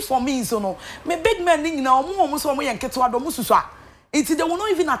lucky for me so no me big man ni na omo so omo yenketo ado mususu a they will not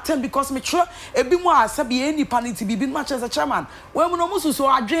even attempt because me sure ebi mo asabi any panity bibi match as a chairman when we no mususu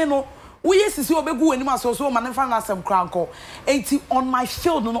adwen no we yesisi obegu anim aso man fa na asem kranko enti on my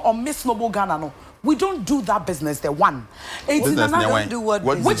field no on Miss Noble Ghana no we don't do that business the one enti do what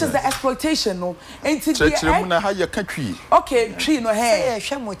which is the exploitation no enti okay tree no hair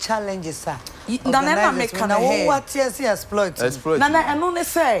say hwe mo challenges a na make na what yes exploit na eno ne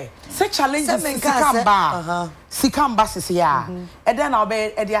say challenges sikamba sisi ya e den na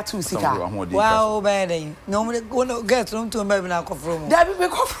obe e dia tu sika wow be den no me go get no to me na kofro mo da be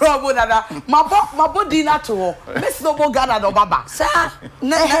kofro mo dada mabodi na to Miss Noble Ghana no baba sa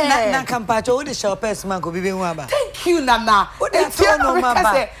na kampacho wo de Showbiz man ko bibi hu aba thank you nana wo de to no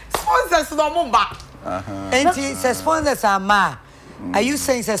maba sponsors no mo ba enti sponsors are ma are you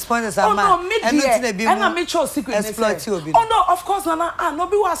saying sponsors are ma and I make sure secret exploit you oh no of course nana no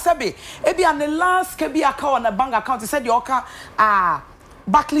be wa sabe e be an last ke be account on a bank account said you oka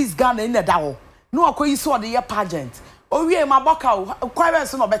Barclays Ghana in the dawo no akoyi so the year pageant o wie ma boka kwai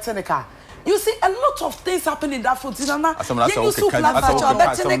so no betenica you see a lot of things happen in that food nana you so platform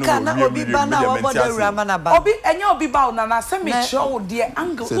betenica na obi ba na obo de rama na ba obi enya obi ba na say make sure the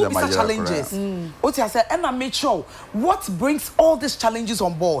angle will be such challenges what I said and I make sure what brings all these challenges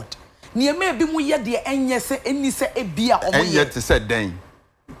on board nieme bi mu ye de enye se eni se ebia omo ye enye te se den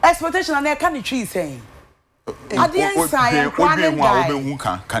expectation na can the tree saying at the end science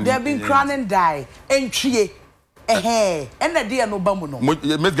they have been crying die entry and the dear no bamuno.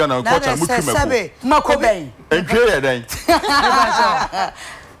 Miss Ghana culture Mako Ben. And clear then.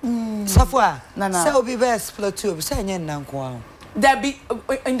 Safwa, Nana, so be best plot tube, saying Nanko. There be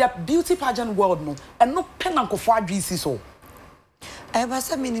in the beauty pageant world, no, and no pen uncle for GC so. I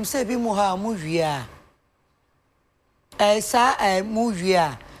was a meaning say be more movie. Sa movie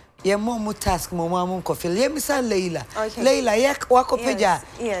ye mo task mo ko feel ye misa Leila. Okay. Leila ye wako peja.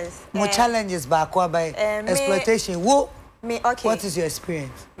 Yes. Mo challenges ba kwa by exploitation. Me okay. What is your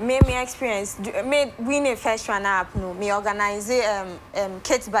experience? Me experience. Me win first run up no. Me organize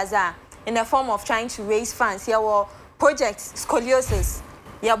kids bazaar in the form of trying to raise funds. Here were projects scoliosis.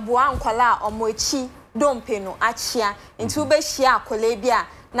 Ya bua nkwala omochi dompe no achia into be share kolebia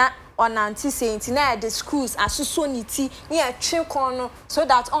na onanti saying na the schools asuso niti near trekon so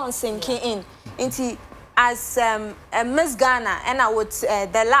that on sinking in into as Miss Ghana and I would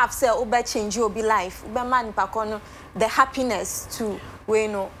the laugh say obe change your be life ube man pakono the happiness to we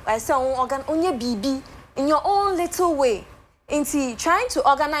know I say organ onye bibi in your own little way into trying to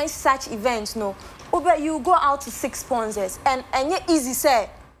organize such events no ube you go out to 6 sponsors and yet easy say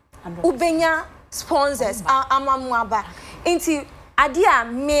ubenya sponsors amamuaba into adia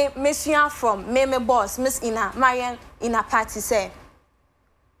me from me boss Miss Ina Marian Ina party say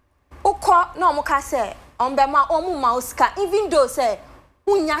uko no muka say ombema omu mauska even though say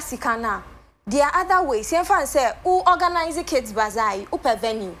unya sika na there are other ways yen fan say u organize kids bazaar upe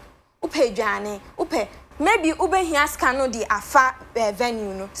venue upe dwane upe maybe ube hia sika no di afa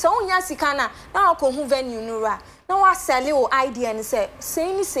venue no so unya sika na okohu venue no ra na wa sell o idea and say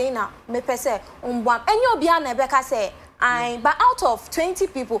na me pese umbam enyo bia na ebeka say but out of 20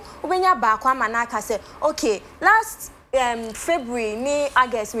 people ubenya ba kwa manaka say okay last February me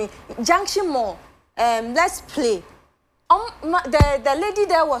August me Junction Mall let's play the lady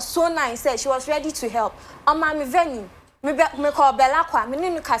there was so nice said she was ready to help me venue me call Bella kwa me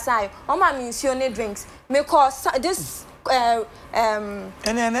ninu kasai me insione drinks me call this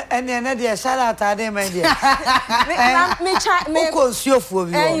and there shout out ade my dear me consume for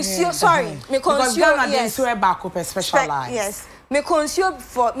you sorry me consume yes so back up specialized yes me consume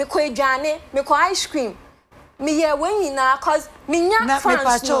for me ko edwane me ko ice cream me ye when na cause me nya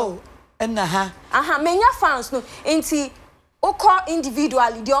fans no na ha me nya fans no enti okọ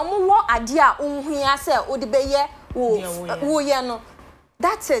individually de omo wo ade a onhua se odi be ye wo ye no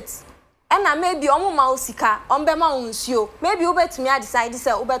that's it and maybe omo ma osika ombe ma onsuo maybe obetumi a decide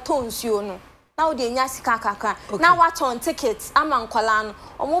say obeto onsuo no na wo de nya sika kaka na what on tickets ama nkwala no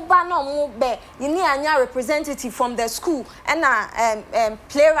omo ba na omo be yini anya representative from the school and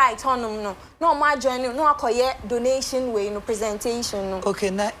playwright honum no na omo join no akoye donation way no presentation no okay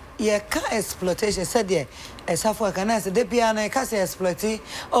na ye can exploitation said there esafo can I say de bia na can say exploit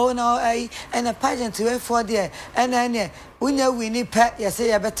oh no and a pageant to for there and then unya wini pa ye say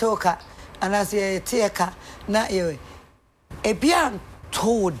ye betoka and as ye teka na ye e bia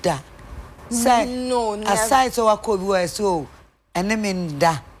told that say no aside so akobi wa so ene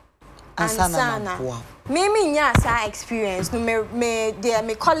minda ansana me nya sa experience no me there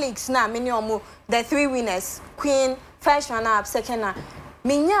me colleagues na me ni omo the 3 winners queen first runner up second na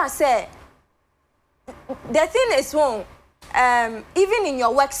Minya say the thing is wrong. Even in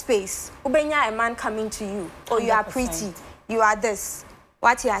your workspace, ubenya a man coming to you, or 100%. You are pretty, you are this.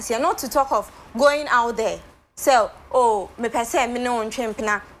 What you are not to talk of going out there. So, oh, me pese me no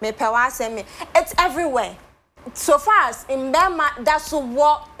unchimpina, me pewase me. It's everywhere. So far as in Bema, that's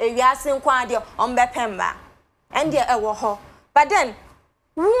what a yasin quadio on Bepemba, and there ewo ho. But then,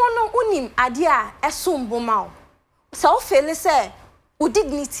 wono unim adia esum bomao. So feel say.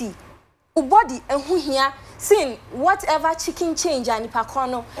 Dignity, body, and who here, seeing whatever chicken change and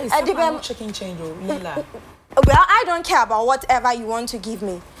ipakono. Chicken change, Lila. Well, I don't care about whatever you want to give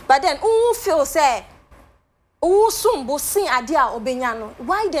me. But then, who feel say, who soon bo sing adia obenyano?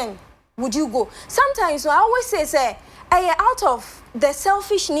 Why then would you go? Sometimes I always say, out of the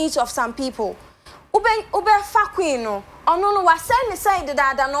selfish needs of some people, ube fakwino, no, was send side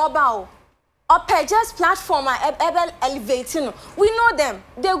that no about. Or just platform elevating. We know them.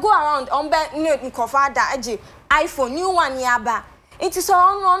 They go around on iPhone, new one yaba. It is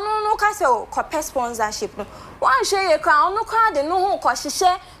all no castle copy sponsorship. One share a crown, no card, and no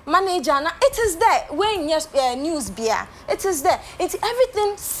share manager. It is there. When yes, news beer. It is there. It's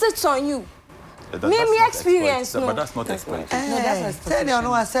everything sits on you. Me experience no. But that's not exploit. No, that's not.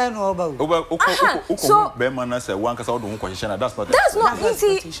 No, I say no about. So, Bemana say one case out don't question. That's not. That's not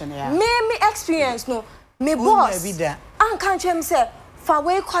exploitation. Me experience no. Me boss. I can't tell me say for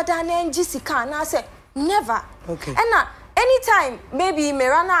way kwadane Jessica na say never. Okay. And anytime maybe me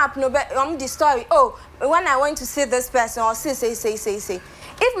run up no the story. Oh, when I went to see this person or say.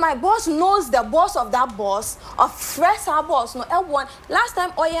 If my boss knows the boss of that boss or fresh our boss no everyone last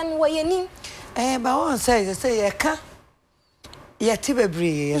time oyen but one say you can ye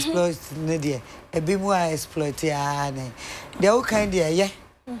tibebri exploit ne dia e bi mu exploit ya ne dia o kan dia ye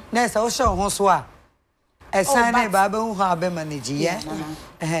na say o show ho so a A sign Baba who have managed, yeah.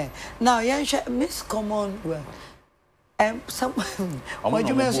 Now, young Miss Common, well, some what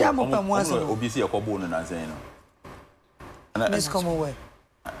you may say, I'm up once obviously a cobble and I say, Miss Common.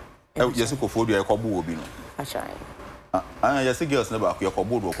 Yes, a cophodia, a cobble will be no. Yes, a girl's never your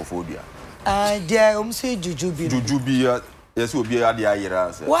cobble or cophodia. Dear, say Jujubi. Yes, will be at the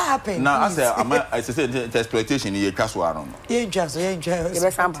ira. What happened? Now, I said, exploitation in your castle. You just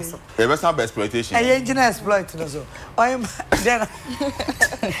exploitation. I ain't exploit. I am then.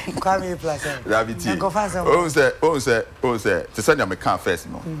 Come plus. Say, to send them a confess,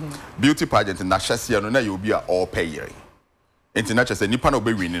 no. Beauty pageant in Nashasia, no, you'll be all payer. International say, Nippon will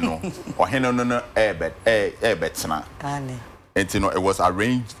be winning, no, or Henno airbed, and you know, it was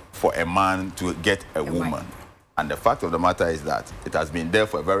arranged for a man to get a woman. And the fact of the matter is that it has been there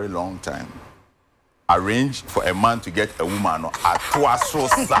for a very long time. Arranged for a man to get a woman at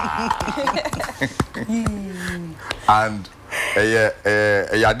and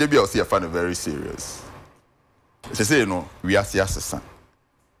a debut of see found very serious. She say, you know, we are siasa.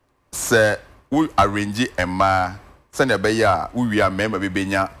 Say we arrange a man, send a beya, we are member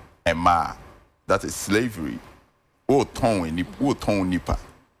benya a man. That is slavery. Oh, tone nipa.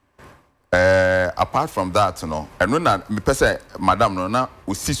 Apart from that, no, and when me person, madam, no, na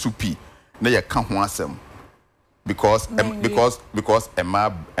usi supi, na ye can't want because Emma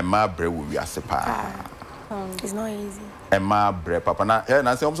bre will be a sepa. It's not easy. Emma bre, papa na,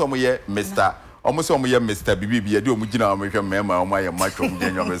 na say almost Mr. Almost Mr. Bibi, you do mujina American member, or my micro,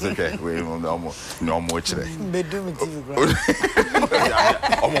 then you're message, we no more chile.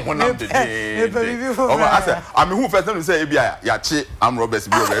 I'm who first to say, Yachi, I'm Robert's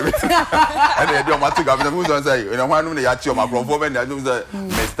baby. And they don't want to go who's on say, you know, one of the Yachi, my brother, and I do the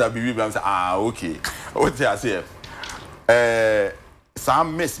Mr. Bibi, okay. What I say?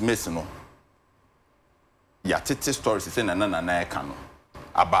 Some miss no. Yatiti stories is in another cano.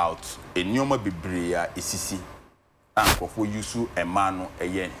 About a nyoma bibria isisi ankofo yusu emano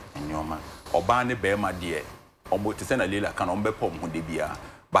eye nyoma oba ne be ma de omo te se na lela kan ombe pom ho de bia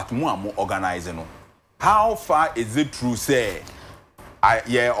but mu am organize no how far is it true say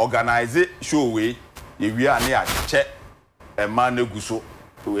I organize show we we are na che emano guso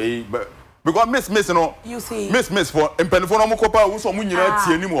we because miss no you see miss for empenifo no mokopa wo so mu nyina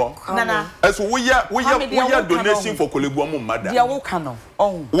tie ni mo nana eso we donation for kolebu am mada dia wo ka no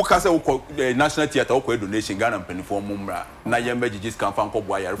oh wo ka say wo national theater wo donation Ghana empenifo mo mra na ye magigis kan fan ko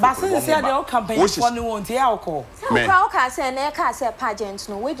boa yare for kolebu but say dia campaign for no won tie alcohol me ka say na ka say pageant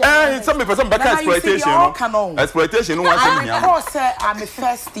no we just some person back exploitation no exploitation no wan say me am say I'm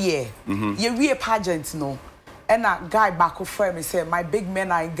first year ye we pageant no. And a guy back of me say my big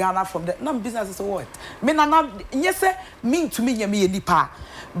men are in Ghana from the business is what me na yes mean to me me nipa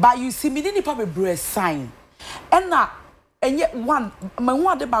but you see me nipa be breast sign and na yet one my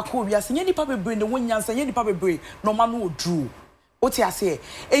one de back we are saying nipa be bring the one yan say nipa be bring no man no drew what you say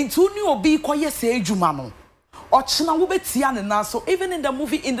enti oni obi koye say adwuma no ochina wo betia ne na so even in the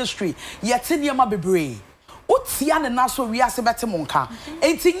movie industry yet niam be bring otia ne na so we are se bete monka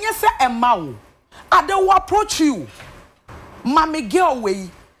enti nyese emma wo I don't approach you. Mammy girl way.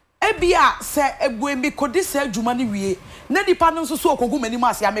 Ebia say egwe me kodi say jumani wie. Na di panon so okogu mani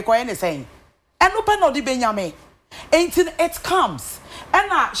mas ya me ko anything. And open no di benyame. Until it comes.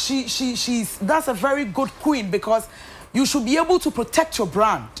 And she's that's a very good queen because you should be able to protect your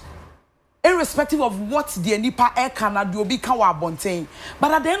brand. Irrespective of what the nipa e kana do be kan wa bonten.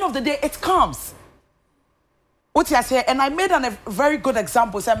 But at the end of the day it comes. What you say and I made a very good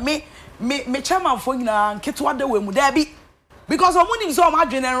example say me chairman for na ketwa de we mu there be because omunim so am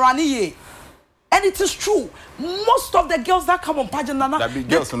adwene run ye and it is true most of the girls that come on pageant na that big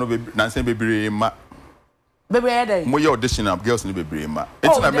girls no be nansen bebre ma bebre dey mo ye audition up girls no bebre ma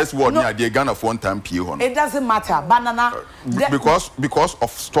it's na best word near the Ghana for one time pie ho it doesn't matter banana because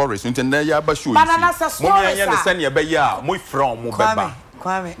of stories internet ya ba show banana stories mo me yan say ne be ya mo from mo beba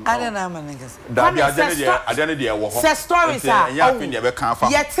Kwame, I don't know, man. I don't know. Say stories are. Yet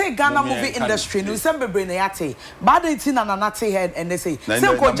Ghana movie industry. No, some be na yate. Bad thing na na te head and they say.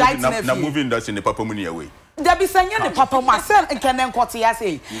 Some ko giant na movie industry ne papa money away. There be sanya ne papa ma say nkenen kwoti ya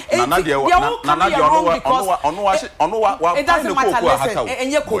say. Nana de ono it doesn't matter listen.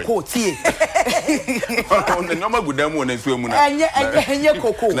 Enye koko tie. No ma gudamu na nsuo mu na. Enye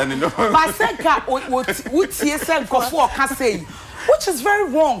koko. Ba senka wo tie say nkofo ka say. Which is very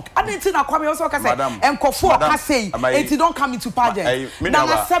wrong. I didn't think Kwame also can say and Kofo can say it don't come into pageant. Now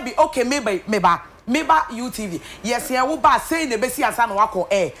I said okay maybe UTV. Yes, I will say the best as I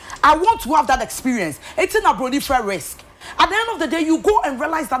want to have that experience. It's in a brody fair risk. At the end of the day, you go and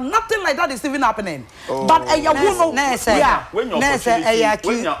realize that nothing like that is even happening. But when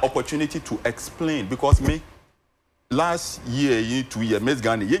your opportunity to explain, because me last year, 2 years,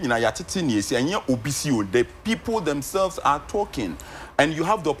 the people themselves are talking, and you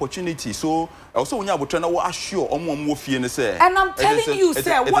have the opportunity. So also when you are trying to assure, and I'm telling you,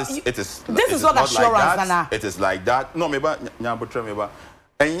 sir, this is not assurance, it is like that. No, maybe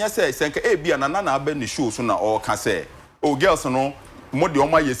and yes, say, be an anana ben the show sooner or can say, oh, girls, no, more the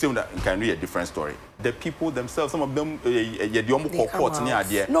Oma, you say that can be a different story. The people themselves, some of them, the court near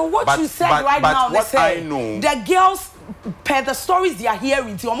there. No, what you said right now, what I know, the girls, per the stories they are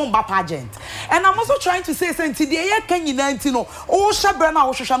hearing to your pageant. And I'm also trying to say, something today, can you know, oh, Shabrana,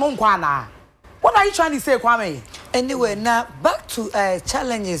 or Shashanon Kwana. What are you trying to say, Kwame? Anyway, now back to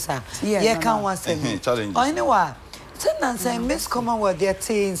challenges. Yeah, can't want to say challenges. Oh, anyway. Say Miss Commonwealth, their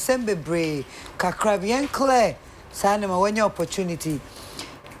teen, Sembebre, Kakrabian Claire, Sanema, when your opportunity.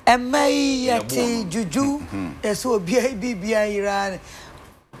 And may yeti Juju, so BIB, Iran.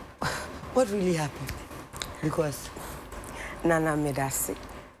 What really happened? Because Nana made us sick.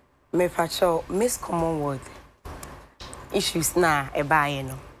 Me pacho Miss Commonwealth issues na e buy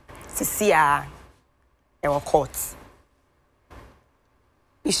no. Sisia e wa court.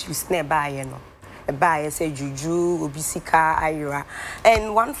 Issues na buy no. Buy say Juju, Obisika, Ira.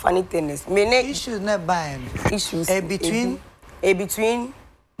 And one funny thing is, issues not buying. Issues between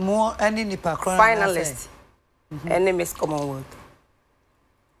more any nipa finalists and Miss Commonwealth.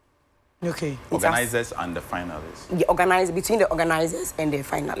 Okay. Organizers and the finalists. The between the organizers and the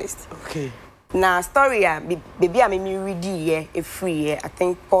finalists. Okay. Now story baby I mean read here a free year. I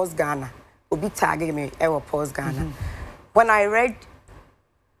think Post Ghana. Obi tagging me ever Post Ghana. When I read,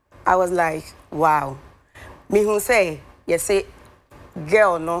 I was like, wow. Me who say, you say,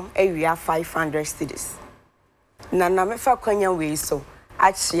 girl, no, we have 500 students. Na me fa kwanya we so.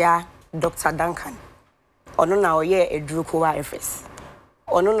 Achia Dr. Duncan. Ono na oye Edrukowa FS.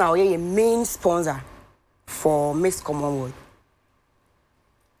 Ono na oye main sponsor for Miss Commonwealth.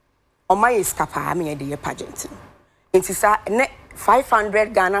 Oma is kapa me the pageant. Inti sa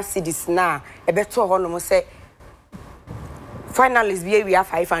 500 Ghana cedis na ebeto ho no mo say finalists we have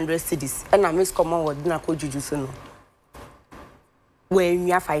 500 cities and I Miss Commonwealth na ko Juju so no when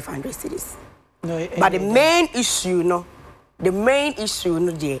we have 500 cities no, but the main issue no there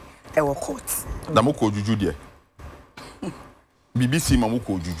they were court na mo ko Juju there BBC ma mo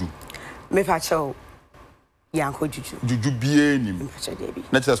ko Juju me fa cho yanko Juju bie nim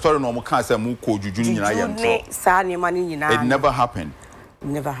na the story no mo kan say mo ko Juju ni na yentro sa ne mani nyina it never happened.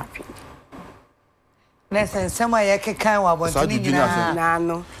 Listen, somewhere you can kind of want to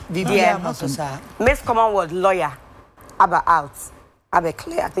no. Yeah, Miss Commonwealth lawyer, out,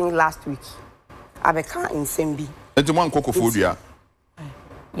 clear. I think last week, can't in Sembi. And the one cocofodia.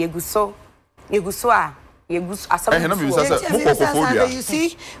 Yeguso. You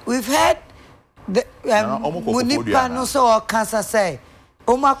see, we've had the Munipano so cancer say.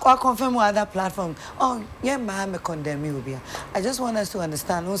 I confirm with other platform. Oh, yeah, me condemn you. I just want us to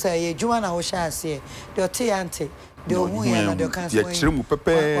understand. Who say, Juana Osha say, the Tiante, the Omuya, the cancer.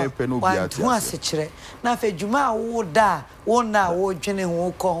 One secret. Now, for Juma, would die, won't now, would Jenny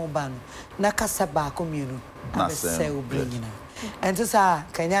won't call ban. Nakasaba commune. I say, bring and to say,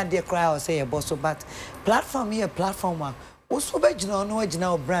 can you dear cry or say a boss, but platform here, platform one. Also, bet you know, no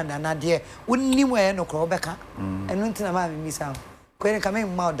original brand and idea wouldn't anywhere no Crowbacker and nothing about me, Miss Al. When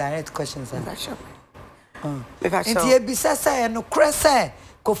coming more direct questions, and it's Bissassa and no cressa,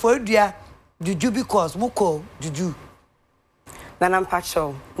 Cofodia, Juju because Moko, Juju. Nanam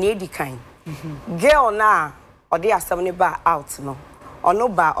Pacho, near the kind. Girl now, or they are 70 bar out, no, or no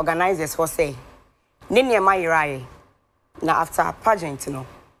bar organizers for say, Nini my rai. Now after a pageant, no,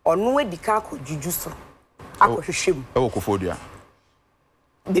 or no way the car could Juju so. I could shim. Oh, Cofodia.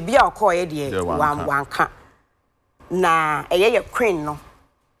 Baby, I'll call Eddie one can't. Na eye queen no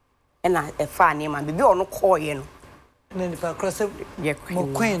e na e fa ne ma bibi ono call ye no na ni fa cross ye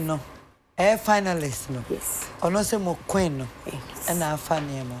queen no e finalist no yes ono se mo queen no e na fa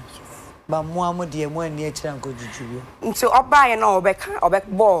ne ma ba mo amode mo ani a kira nko Juju nti oba ye no obek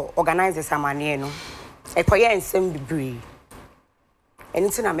ball organizers amane no e koye ensem bibiri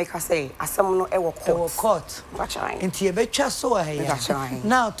enti na make say asem no e wo court nti e betwa so a ya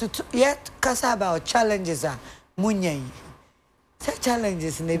now to yet kasa about challenges are Munyai. Say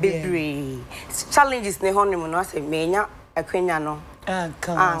challenges ne be challenges ne honeymoon no say menya akwenya no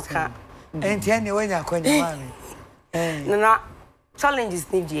anka enti ene wenya akwenya man na challenges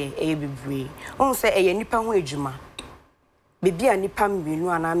ne die e bebre on say e nipa ho adwuma bebi a nipa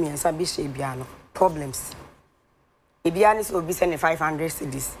mminu ana miensa be she bia no problems Ebianis will be sending 500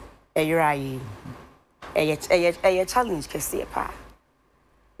 cedis. A challenge can see a pa.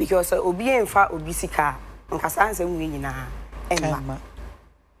 Because Obi and Fa Obisika, and Cassan and Winina, and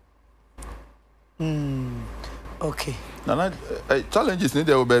okay. Nana, challenges need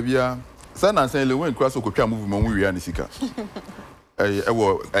there, baby. San and Saint Louis cross Okopia movement we are Nisika.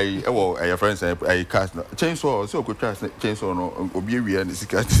 A friends, a cast chainsaw, so could trust chainsaw no Obi and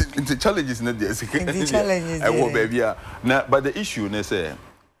Nisika. The challenges need there. The challenges. I will, baby. Now, but the issue, they say,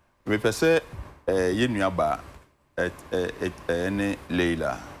 we per se, Yenuaba at any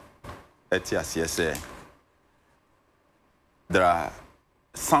Leila at CSA. There are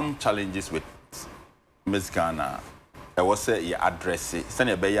some challenges with Miss Ghana. I was say your address. Send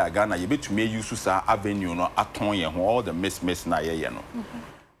a bay Ghana. You bet to me use sa avenue no aton all the miss na ye no.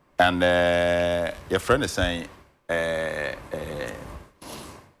 And your friend is saying to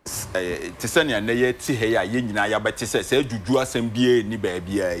send your neye ti he ya ye nyina ya beti say juju asem bie ni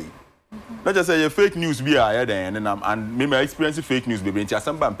baby ai. Not just say fake news be a then and me experience fake news be nti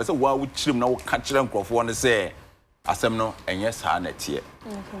asem ba mpese wa wo chirim na wo ka kire nkrofo no say asem no enye sa na tie.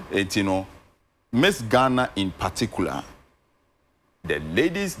 Enti no Miss Ghana in particular, the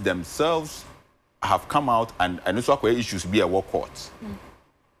ladies themselves have come out and also have issues be a war court.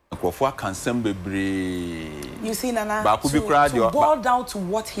 You see, Nana, to boil down to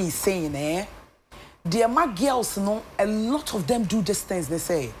what he's saying, the Ama girls, a lot of them do these things, they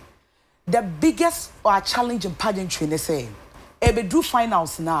say. The biggest challenge in pageantry, they say, Ebe do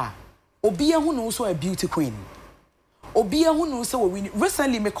finals now. Obiya who knows a beauty queen. Obiya who knows so we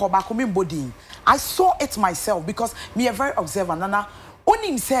recently me call back body. I saw it myself because me a very observant. Nana, only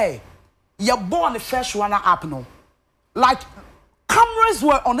him say you're born the first runner up no. Like cameras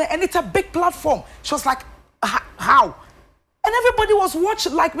were on it and it's a big platform. She was like, how? And everybody was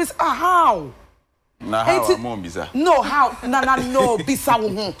watching like Miss how? Nah, how mom is that? No, how? No,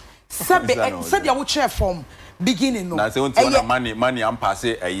 bisa said you would share from beginning no. Now say money I'm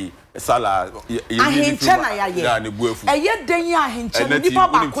passing a sala ahenchana ya ne buafu eye den ya ahenchana nipa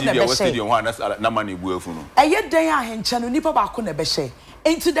ba ko na be she na mani buafu no eye den ya ahenchana nipa ba ko na be she.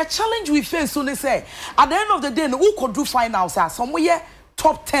 Into the challenge we face so they say at the end of the day no who could do finals as some ye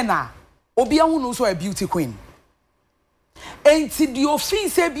top 10 obi ahun no so a beauty queen enti the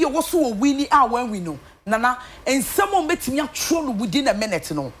offense say bi wo so wini when we know nana and someone metimi atro within a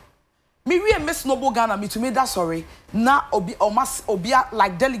minute no. Me we Miss Noble Ghana me to me that sorry na obia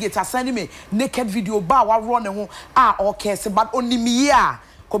like delegate sending me naked video ba wa run ho okay say but only me ya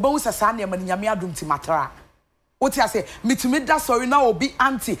ko ba wusa sa na mani nyame adum ti matara what I say me to me that sorry na obi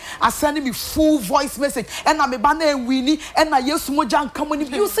auntie sending me full voice message and na me ba na wini and na yesu moja come on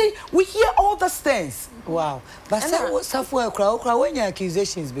you see we hear all the things. Wow, but say for crowd when your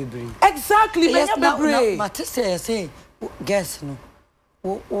accusations baby exactly yes, baby but say guess no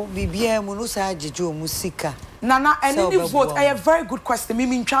BBM munusa jijo musika. Nana, and any vote, I have a very good question. Me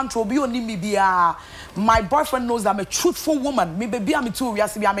mean chantro be on me be my boyfriend knows I'm a truthful woman. Me baby I'm too. We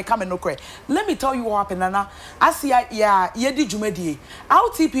are me come no cry. Let me tell you what happened, Nana. I see yeah, ye di jumedi. Our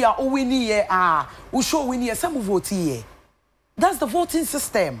TP are winning ye we show winning ye some vote ye. That's the voting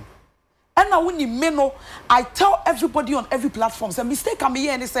system. And now when you know, I tell everybody on every platform, say mistake I'm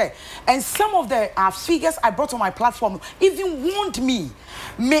here and they say, and some of the figures I brought on my platform even warned me,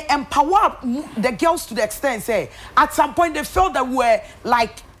 may empower the girls to the extent say at some point they felt that we're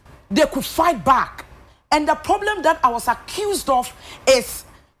like they could fight back. And the problem that I was accused of is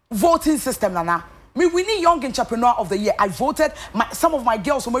voting system, Nana. Me winning Young Entrepreneur of the Year. I voted some of my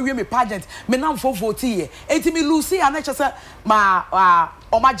girls who were me pageant. Me now for vote here. And me Lucy and I just said my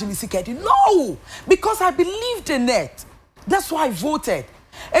Jimmy Siketi. No, because I believed in it. That's why I voted.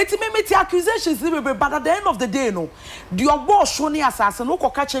 And me the accusations, but at the end of the day, no, your boss shoni assassin no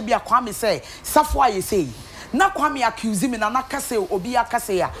catch be a Kwame say. Safwa you say. Na Kwame accuse me na kase obi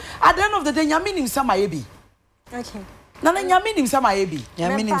akase ya. At the end of the day, nyame nim sama yebi. Okay. Nana nyame nim sama yebi.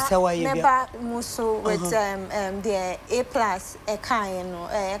 Nyame nim sawa yebi. Remember muso with the A+ kind no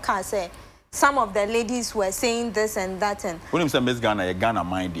can say some of the ladies were saying this and that and when him say Miss Ghana Ghana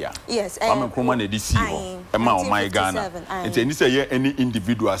mind dia. Yes. I'm Nkrumah na DC ho. E ma o my Ghana. It's any say any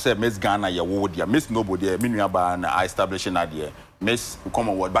individual say Miss Ghana ye wo dia. Miss Noble dia me nua ba na I establish na dia. Miss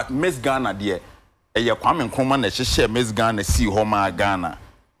Commonwealth but Miss Ghana dia e ye Kwame Nkrumah na hye Miss Ghana si ho ma Ghana.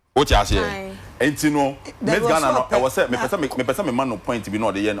 What you say? Enti no Miss Ghana no I was say me person me man no point be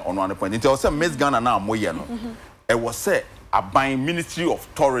no the year on one point. Enti I was say Miss Ghana na moye no. E was say aban Ministry of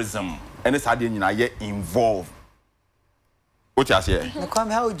Tourism and it's hardly involved. What you say?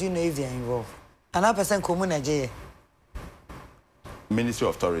 How would you know if they are involved? Another person common Nigeria. Ministry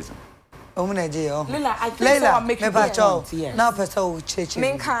of Tourism. Leila, I think so I'm making a point. Yes. Now person church.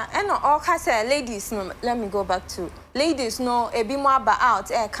 Menka, and all say ladies no, let me go back to ladies no e be more about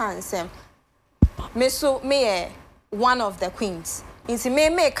out can say. Me so me one of the queens. It's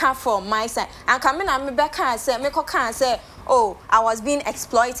me come from my side. And come in and me back and say me can say, oh, I was being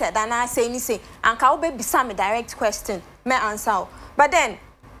exploited and I say anything. And ka obe bisa me direct question, me answer. But then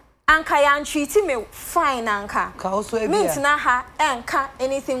Anka yan treat me fine anka. Means na ha anka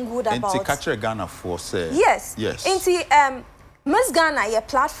anything good about. Inti catch Ghana for say. Yes. Yes. Inti Miss Ghana ye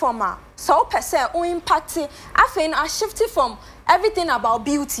platformer. So per se o impact I think I shifted from everything about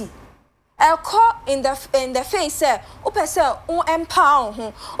beauty. Call in the face say o per se o empower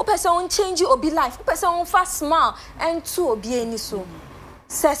ho. O per se o change obi life. O per se o fast smile and to obi any so.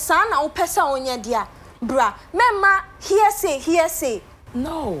 Se sana o per se o nye dia. Bra, mema here say.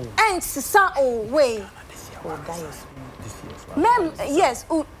 No. And sa oh way. Mem yes,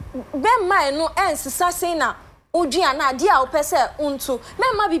 mem my no and sa say na Ujia na dia o pese unto.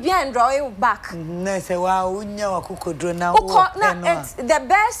 Mem bibia and draw back. Na say wa unya wakukodro na it's the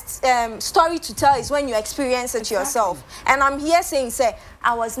best story to tell is when you experience it yourself. And I'm here saying say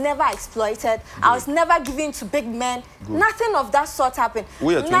I was never exploited. I was never given to big men. Nothing of that sort happened.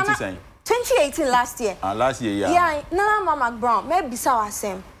 We are 20 saying 2018 last year. Last year, yeah. Yeah, Nana McBrown, maybe so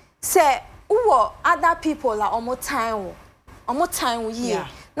asem. Say, who other people are almost time year.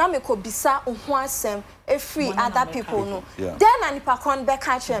 Now me ko bisa uhwasem free other people no. Then anipa kon be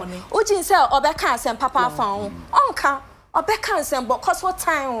catch him. Ujin say obeka asem papa fan. Onka obeka asem but cause what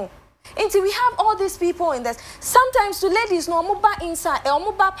time. Until we have all these people in this. Sometimes to ladies no omoba inside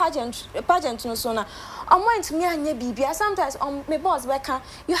omoba pageant no so na. I'm going to me and your sometimes my boss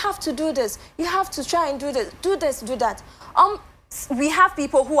you have to do this, you have to try and do this, do that. We have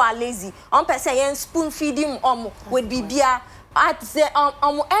people who are lazy. Per se spoon feeding with bibia at the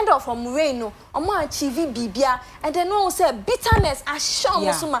end of rain achieve bibia and then no say bitterness show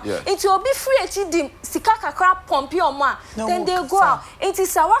musuma. It will be free sikaka crap pump your ma. Then they go out. It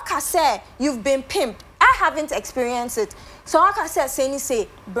is Sawaka say you've been pimped. I haven't experienced it. So like I said, say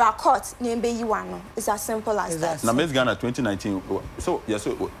Brakot Nimbe Yuano. It's as simple as that. Now Miss Ghana 2019. So yes,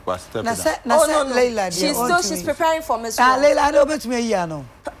 so was step. No. Leila, she's preparing for Miss Ghana. Leila, I know about me yano.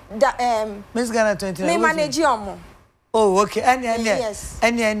 Miss Ghana 2019. Me manage yomo. Oh, okay. Yes.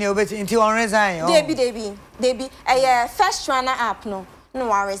 Any obeti until on resign. Debbie. First runner up no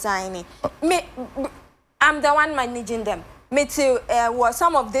I resigning. Me, I'm the one managing them. Me too. Was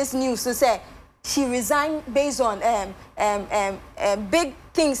some of this news to say. She resigned based on big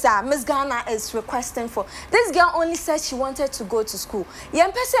things that Miss Ghana is requesting for. This girl only said she wanted to go to school.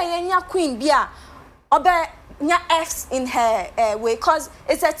 Yempese yenya queen bia obe nya F's in her way cause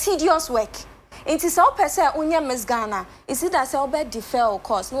it's a tedious work. It is all person unya Miss Ghana. Is it that say obe defer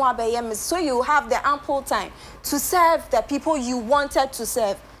course no abe so you have the ample time to serve the people you wanted to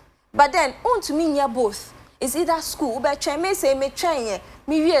serve. But then to me nya both. Is either school ube train me say me train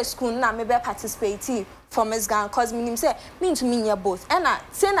me school na me be participate for Miss Ghana cause me say me to me both and I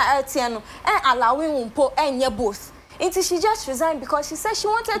say na LTN no and allowing umpo and both until she just resigned because she said she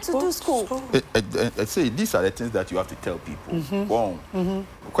wanted to do school. I say these are the things that you have to tell people. One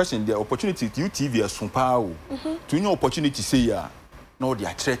question: the opportunity UTV as somehow to your opportunity say ya no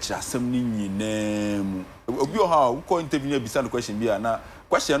the church as some name. Obi how who interview beside the question be na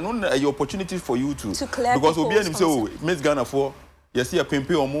question no a opportunity for you to because obi anim say oh Miss Ghana for you see a pimpe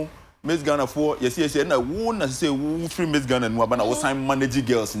omo Miss Ghana for you see na who na say who free Miss Ghana no aba na wo sign manage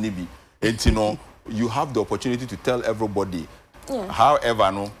girls ni bi enti no you have the opportunity to tell everybody.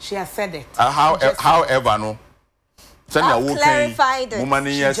 However no she has said it. However no I'll clarify it.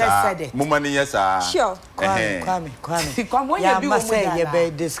 Mumani yes sure. Kwame. Yeah, must say you be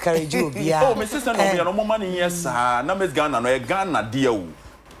discourage you. Yeah. Oh, my sister no mumani yes na Miss Ghana no Ghana dear.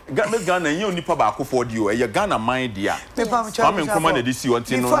 Miss Ghana you nipa ba ko for you. E Ghana mind dia. Kwame nkoma na disi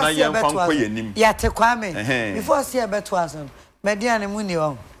wonti no na ye mfa nkwa yanim. Ya te Kwame. Before see beto aso. Mediane mu ni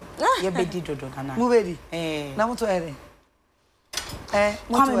o. Ye bedi dodo kana. Mu bedi. Na muto ere.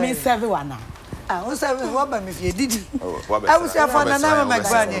 Kwame me serve wana. Who said what by me did I was here for Nana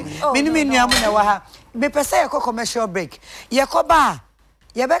McBrown. Minimum Yamuna Waha. Me per se a commercial break. Yakoba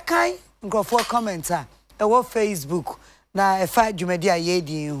Yabekai go for commenter. A what Facebook na a fight Jumedia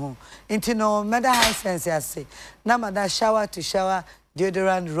Yedi in into no matter high sense I say. Namada shower to shower,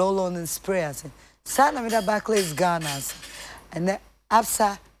 deodorant, roll on and spray. I say. Sana with the Barclays Ghana's and the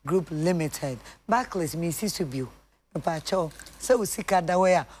ABSA Group Limited. Barclays me see to be. Pacho. So we see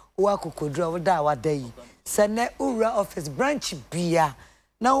Kadawaya. Wako kodra wada wadai sene ura office branch bia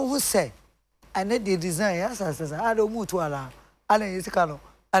na who say ane the design as I do mutu ala ana yisikano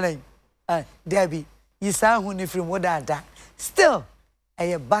ana Debbie, you sound who from what that. Still,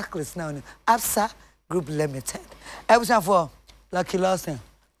 a backlist now. Absa Group Limited. I was for Lucky Lawson.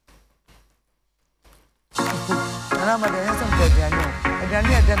 And I'm at the handsome Daniel. And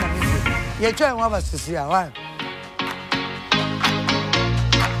Daniel, then you're trying one of us to see our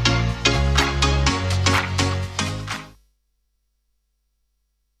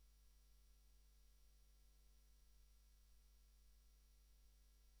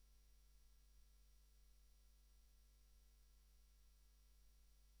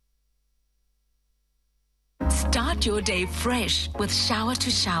Start your day fresh with Shower to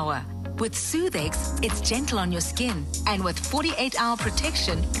Shower. With Soothex, it's gentle on your skin. And with 48-hour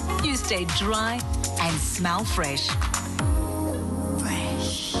protection, you stay dry and smell fresh.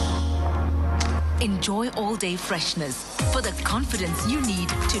 Fresh. Enjoy all-day freshness for the confidence you need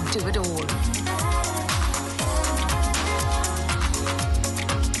to do it all.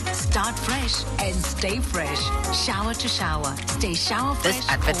 Start fresh and stay fresh. Shower to Shower. Stay shower fresh This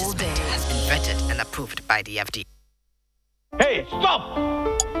all advertisement day. has been vetted and approved by the FDA. Hey, stop!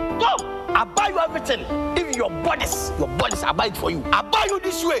 Stop! I buy you everything. Even your bodies, I buy it for you. I buy you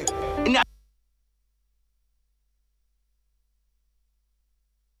this way.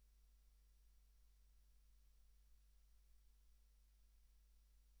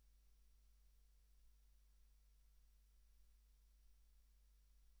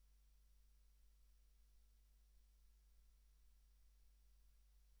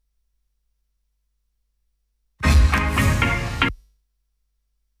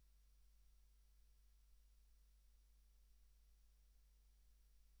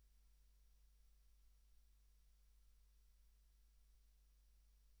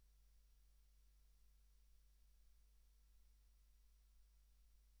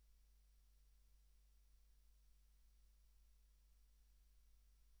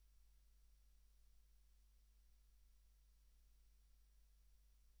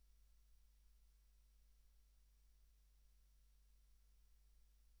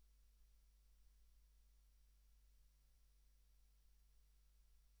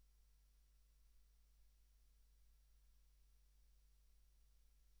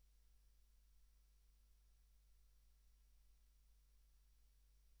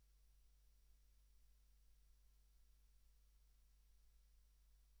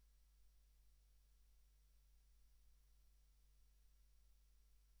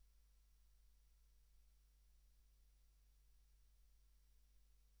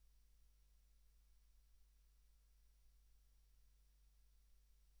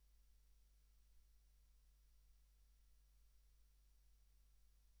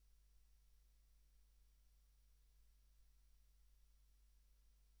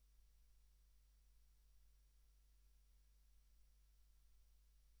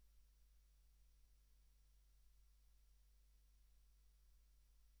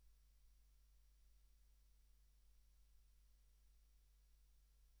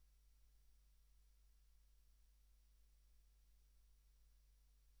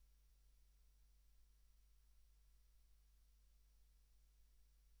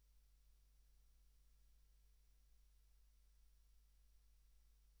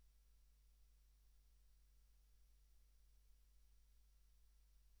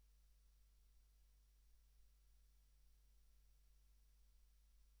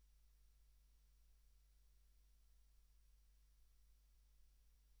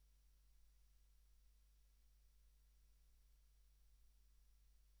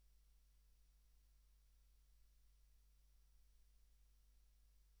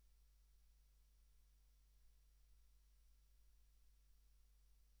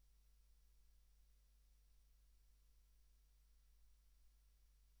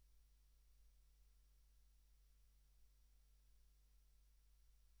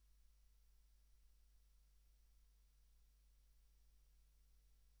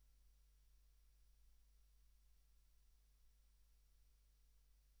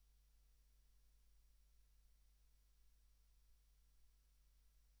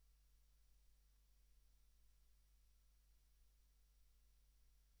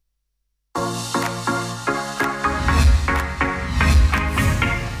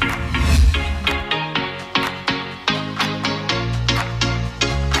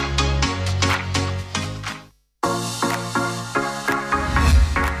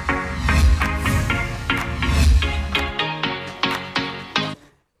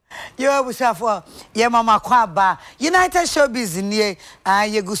 You was for your mama kwaba. United Showbiz in ye,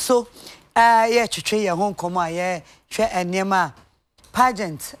 ye go so, ye to your home come, ye, and Nema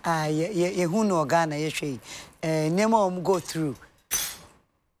pageant, ye who know Ghana, ye tree, Nema go through.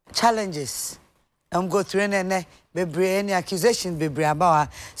 challenges. I'm go through and any accusations be about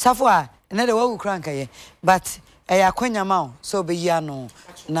Safwa, another one who crank ye. But a quenya mouth, so be yano.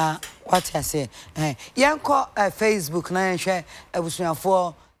 Na what I say. Yanko Facebook na share a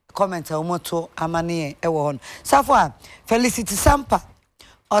for comment a moto amani e won. Safwa, Felicity Sampa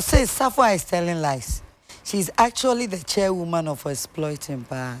or says Safwa is telling lies. She's actually the chairwoman of Exploiting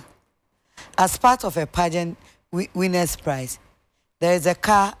Bar. As part of a pageant winner's prize, there is a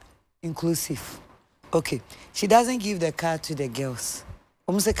car inclusive. Okay, she doesn't give the car to the girls.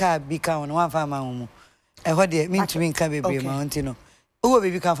 Almost car big car on one farmer. I heard the mean to me can be mountain. Who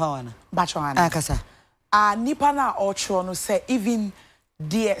baby can find one? Bachoana. Akasa. Nipa na ochro say even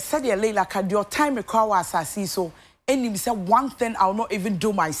the said the Leila can your time requires as so. And say one thing I'll not even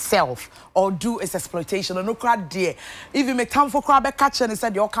do myself or do is exploitation. No crowd dear. Even me time for crowd catch and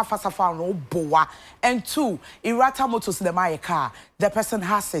said your car fast no boa. And two, Irata motors the my car. The person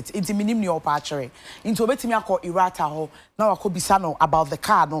has it. Into minimum your patchery. Into betting me call Irata ho. Now I could be sano about the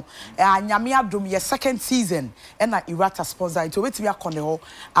car no. And Yamia dum your second season. And na Irata sponsor into betting me call the ho.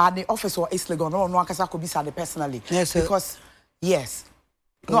 And the office or Islegon no one can could be sano personally. Yes, because yes.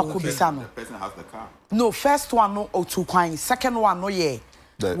 No, could be some. The person has the car. No, first one no or two coins. Second one no ye.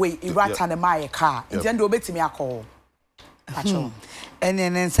 Wait, you write on my car. And then do bet me a call. And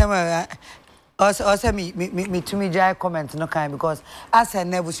then some also me to me dry comment no kind because as I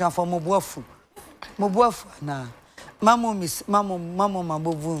never saw for Mobofu na Mamo miss Mamo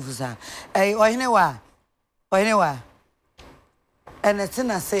Mabovu. Or anyway. And it's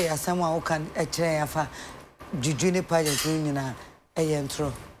in say as someone who can a chair for Jujuni pageant union.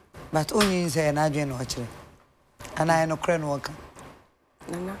 True, but only say an agent watcher, and I no crane worker.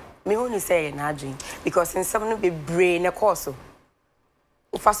 Nana, me only say an agent because in some be brain a course.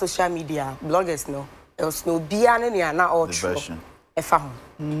 For social media, bloggers no, else no be an na all true. A found.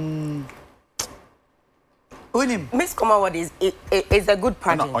 Miss Commonwealth is a good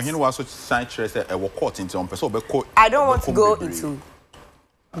pageant. You know what? So sign trace a walk court into on person. I don't want to go into.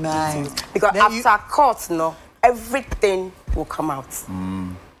 Because after court, no. Everything will come out.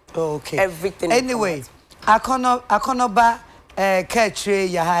 Okay. Everything. Anyway, I cannot buy Ketri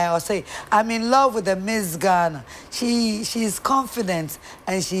Yahaya or say I'm in love with the Miss Ghana. She's confident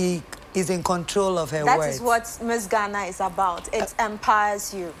and she is in control of her words. That is what Miss Ghana is about. It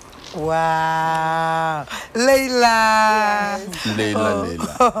empowers you. Wow, Leila. Yes.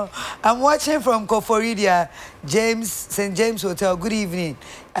 Leila. I'm watching from Koforidia, St. James Hotel. Good evening.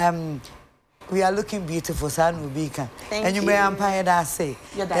 We are looking beautiful, San Ubika. And you may umpire that say.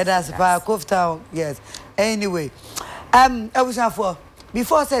 Yeah, that's Koftown, yes. Anyway, I was for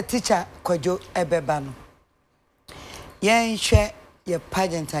before I said teacher Kojo Ebebano. Yen share your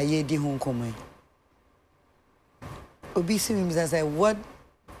pageant a ye di home come. Obisi means I say, what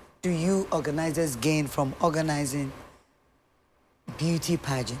do you organizers gain from organizing beauty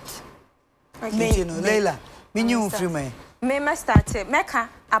pageants? Okay. You know, Leila, me new free me. Me start Mecca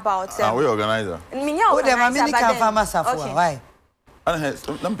about we organizer. Me organizer. Why?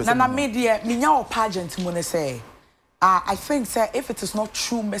 Nana media me pageant mo say. I think say if it is not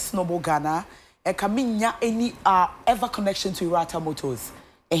true Miss Noble Ghana, e can mean any ever connection to Irata Motors.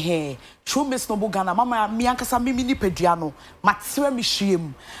 True Miss Noble Ghana, Mama, me ankasa me mini pediano, matsere mi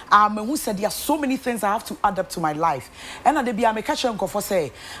shiem. Who said there are so many things I have to add up to my life. And at the be I catch uncle for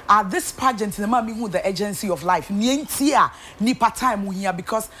say, this pageant in the mami who the agency of life, nientia, ni part-time here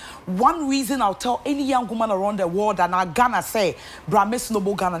because one reason I'll tell any young woman around the world and I Ghana say, Bra Miss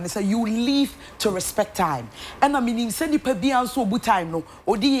Noble Ghana, they say you live to respect time. And I mean, send the pebian so good time no,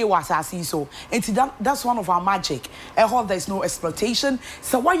 odi was as so. And that's one of our magic. I hope there's no exploitation.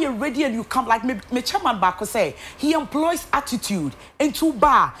 So why you're ready and you come like me chairman back say he employs attitude into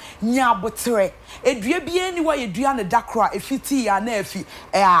bar nya botre edua bi anywhere edua na dakra efiti ya na efi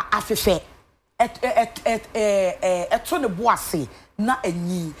afefe eto ne boase na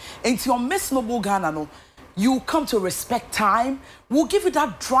anyi enti on Miss Noble Ghana no you come to respect time we'll give you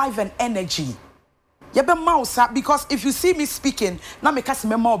that drive and energy. Yebe mausa because if you see me speaking na me kase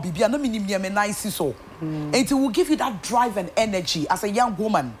me ma bibia na minim me nice so and it will give you that drive and energy as a young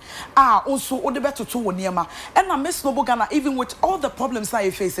woman also odebeto to woniema and na Miss Noble Ghana even with all the problems that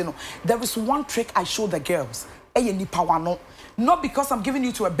you facing there is one trick I show the girls ni pawano not because I'm giving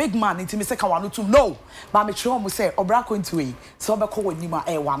you to a big man into me say kawano to no but me try say obra ko ntu so obeko wonima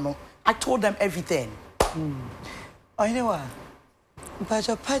wano I told them everything. Anyway, but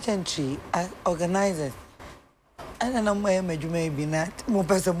your pageantry organizers, I don't know where you may be not. More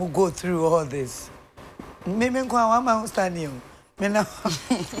person will go through all this. Maybe I'm standing.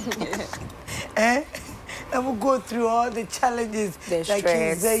 Eh? and we go through all the challenges, the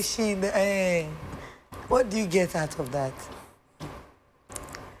accusation. What do you get out of that?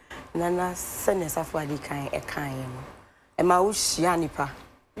 Nana, send us a fadi kind a kind. Emma Ushia Nipa.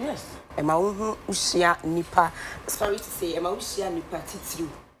 Yes. Emma Ushia Nipa. Sorry to say, Emma Ushia Nipa Titru.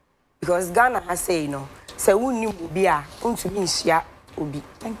 Because Ghana has said, no, so we knew Bia, unto me, Shia Ubi.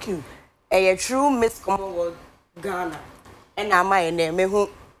 Thank you. A true Miss Commonwealth Ghana. And I'm my name,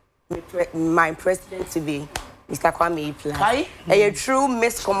 my president to be Mr. Kwame Plan. A true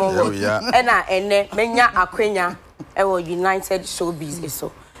Miss Commonwealth. And I Menya Aquenya, our United Showbiz is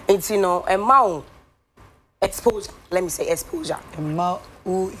so. It's you know a mount exposure. Let me say exposure. A mount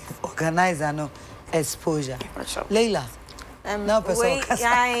who organizer no exposure. Leila. No person.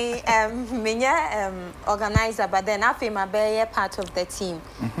 I am organizer, but then I feel my be part of the team.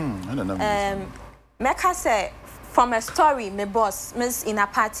 I don't know. Meka say from a story, my boss, Miss in a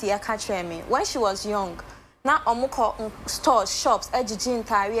party, I catch me when she was young. Now omuko stores, shops, ejijin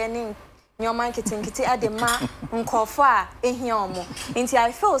tari your marketing kiti adema nkofa ehiomo nti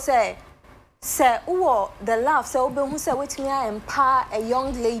I feel say the love say obe hu say wetimi empower a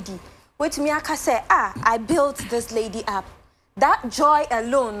young lady wetimi aka say I built this lady up. That joy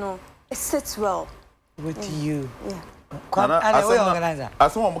alone no it sits well with you. Yeah. And we organizer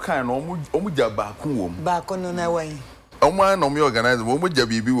as one kind no omu jaba ku wo mu ba ko no na wan omu no me organizer omu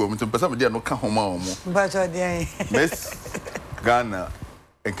jabi bi wo mu mpesa me de no ka homa omu ba cho de Miss Ghana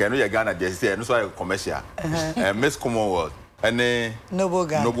and can you Ghana just say no so commercial Miss Commonwealth and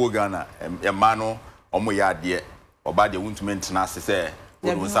Noble Ghana a mano omo ya de oba de wuntumi ntena say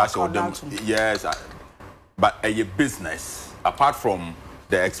yes but a business apart from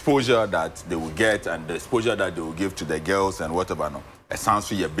the exposure that they will get and the exposure that they will give to the girls and whatever no it sounds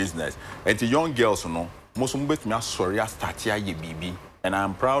for your business and to young girls no most of them sorry start here baby and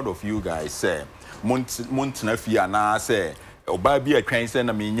I'm proud of you guys say montna fia na say oba bi atwan say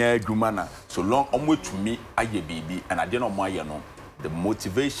na menya adwuma na so long to me aye baby and I didn't know why no the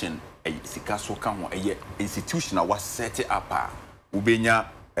motivation sika so ka ho institution a was set it up ubenya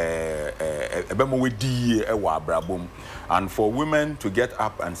ebemo wedi ewa abrabom and for women to get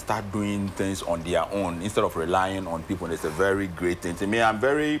up and start doing things on their own instead of relying on people it's a very great thing to me. I'm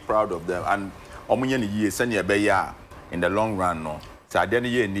very proud of them and omunye ni ye senya be ya in the long run no so I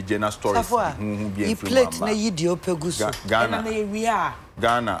didn't hear any general stories he played na yidio peguso Ghana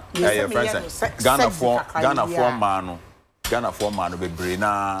Ghana Ghana for man be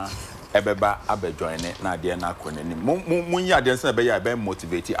brina ebeba abejoin na de na konani munya de say be ya be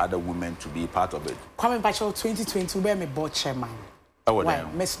motivate other women to be part of it. Coming back to 2020 we me board chairman. Why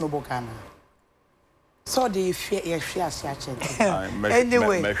Miss Noble Ghana. So the fear anyway,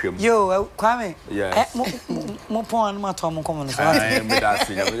 yo, Kwame. Yes. Mo pon ma to mo komo no so. Me that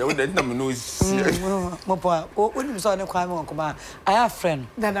thing. We dey no mo pon. O nim so ne Kwame won koma. I have friend.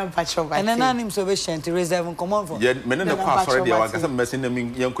 Nana Pacho ba. And na nim so be shent reserve come for. Yeah, me no kwa sorry dia wa kasa messing na me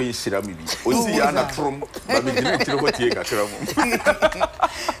yanko yishira me bi. O si ya na trom ba me dine tiro ko tie ka kra mo.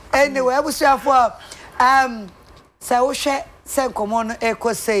 Anyway, abusuafo say wo hwe say komo no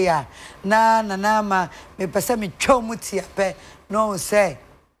eko say ya na ma me pese me twom tie pe no say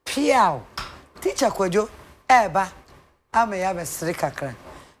piao teacher Kwadwo eba ama ya be sire kakra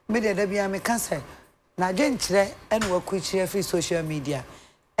me de da bia me kan say na dwenkyere ene wakukyire free social media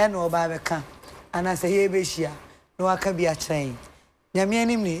ene oba be kan ana say ye be hia no aka bia kyerɛn nyame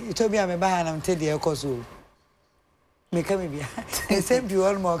anim ni itobia me ba ha na mte de ekoso me come bia e say bi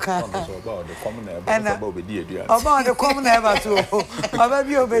won mo kan about the common about be dia about the common about to about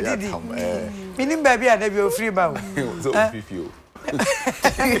bi obedidi minim ba bia da bi o free ba so fifio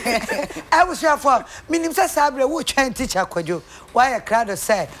I was here for minim say sabre wo twan teacher Kwadwo why a crowd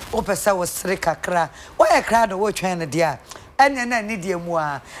say o pesa wo sere kakra why a crowd wo twan na dia enya na ni dia mu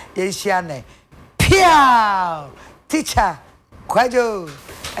a ye hia na pia teacher Kwadwo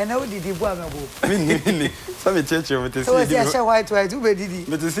and how did you boy me so me church me to see white we did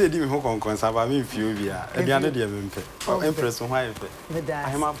me to see di me ho kon saba me fio bia e bia no de me mpe impress ho ayefe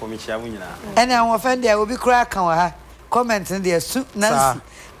I am for me chia wo nyina and I offend there will be cry kan wa ha comment there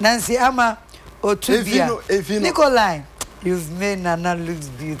Nancy ama Otubia Nicolai you've made Nana looks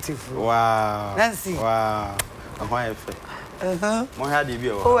beautiful. Wow Nancy wow ho ayefe mo ha de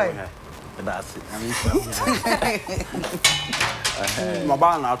bia wo that's it my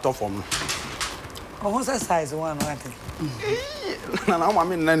ban out of form. What's the size one? Na na ma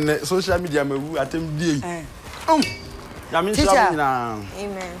me na social media me wu atem die. Teacher.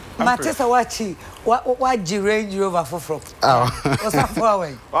 Amen. Matesa wachi what Range Rover for. What's up for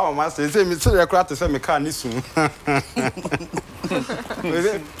away? Wow, master, say me say crack to say me car ni soon.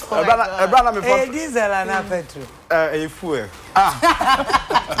 Brother me for diesel and petrol. Fuel.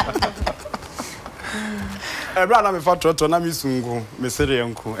 Brother me for trotto na mi sungu, me say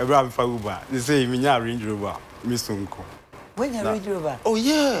enko. Brother me for Uber. They say me nya Range Rover, mi sungu. When you Range Rover? Oh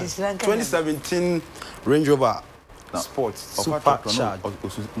yeah. 2017 Range Rover. Sport supercharged.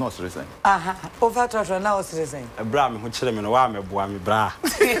 No stressing. Over trotro now what's the same? Bra me ho kire me no wa me boa me bra.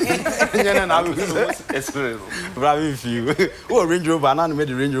 Nyana na me experience. Bra me feel. Oh Range Rover na no me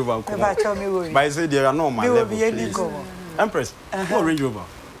the Range Rover ko. By say they are normal level. Empress. Oh Range Rover.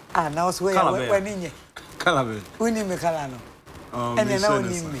 Now it's where when in Calabe. We need me calano. And then now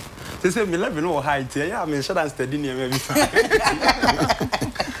need me. They say me let me know height. Yeah, me should steady near me. The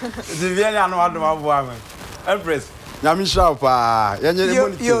very no ado boa me. Empress. Yo,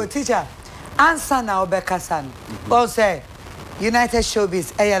 teacher, answer now, Becca-san. Also, United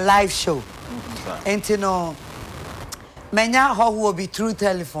Showbiz, a live show. And you know, manya how will be through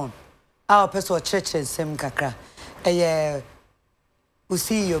telephone. Our person church and same kakra. We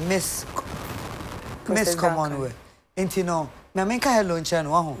see you miss common way. And you know, me make a lunch and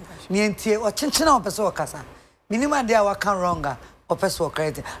one. Me entie or chinchina person kasa. Minimum dia wakan wronga. Person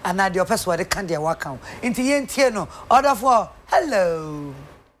credit and now the person they can't their account into yen no order for hello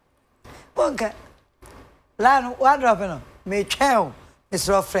bonka lan what drop no me chow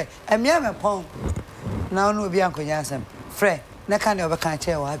Mr. Fred and me am pon now no be ankonya sam Fred na can you can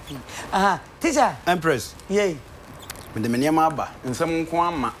chair happy teacher Empress yey me de menema aba nsem nko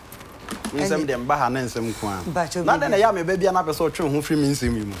ama nsem dem ba ha na nsem nko ama na na ya me ba bia na person twe ho free me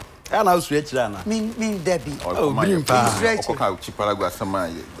nsem mu I know switch na. Mean Debbie. Oh, green pa. Okoka chipalagwa sama.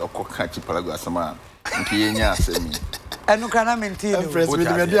 Okoka chipalagwa sama. Nkiyenya asemi. Enu kana mentino. Friends with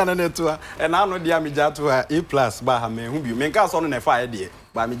me dia na neto. E na no dia me jato a A+ ba ha me hu bi. Me nka so no na fa de.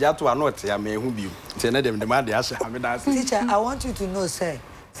 Ba me jato a not ya me hu bi. Nti na dem de ma de a ha me da. Teacher, I want you to know say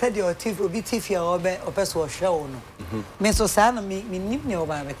your thief obi thief ya obeso o hwe wo no. Me so sa na me nim ne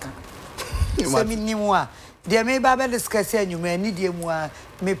oba beka. Se me nim wa. Dear me Baba discuss you may need you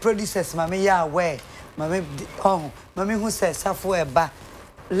me producers, mammy ya aware, mammy mammy who says Safwa ba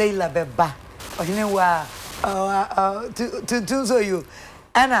Leila Beba, or you know to so you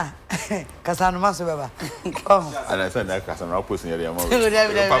Anna Casano Masubaba. Oh, and I said that Casano posting your Facebook.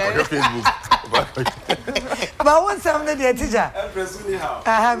 But once I'm the teacher, I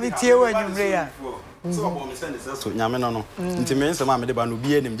have it here when you play. So about me send this so nyame no no nti me nsema me de ba no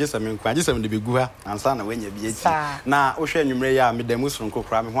bie nim gese me nkwa gese me de begu ha ansa na wanya bie ti na wo hwe nwumre ya me da musu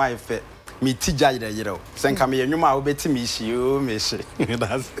nkokora me ho ayefe me ti gya yire o senka me yenwuma a wo beti me hyi o me hyi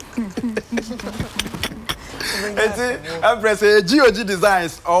that's Empress GOG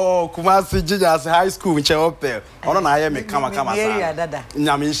Designs Kumasi Jijas High School in Chopel. Ono na aye me kama sa.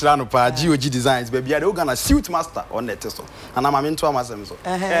 Nyame nhira no pa GOG Designs baby they gonna suit master on that so. Ana ma me nto amasem so.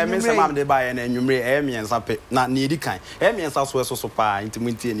 Me se ma me de ba ye na nwumre me ensa pe na edi kan. Me ensa so pa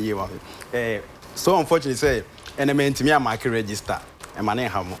intimunti eni ye wa. So unfortunately say element me amake register. E ma na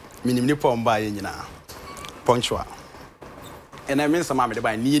ha mo. Minim ni pom ba ye nyina. Punctual. And I mean some me de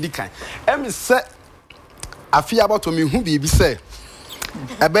ba ni edi kan. Me se I feel about me who be say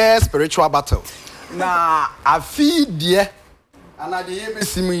a best spiritual battle. Now I feel dear and I the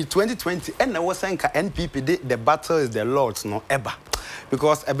see me 2020 and I was saying NPP the battle is the Lord's no ever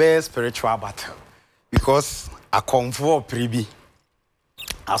because a best spiritual battle because a comfort pribi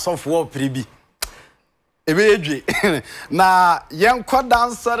a software pribi ebe na yen kwa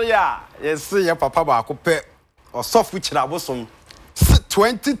dancer ya yes ya papa ba ko pe o soft which na bosom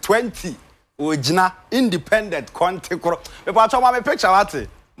 2020 Ojina independent content kro me pa cho mama picture wate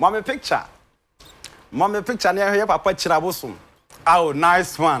mama picture na here papa chirabosum oh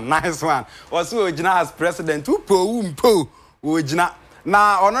nice one also Ojina as president umpo Ojina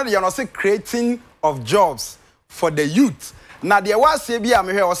na ono de no say creating of jobs for the youth na there was say bia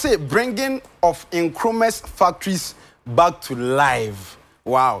me here say bringing of Nkrumah's factories back to life.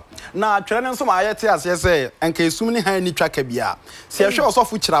 Wow. Now training some ayete as say enka esum ni han ni twaka bia se hwe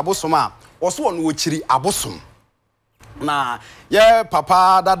osofu chirabosum a oso won wo chiri abosom na ye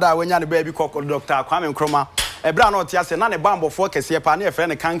papa dada wenya ne baby kokko Dr. Kwame Nkrumah ebra na otia na ne bambofo kese pa na efre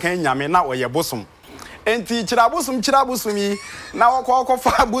ne kankan nyame na oye bosom enti chirabosum yi na wokko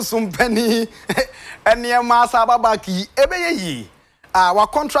fa bosom pani ene ma sa babaki ebeye yi wa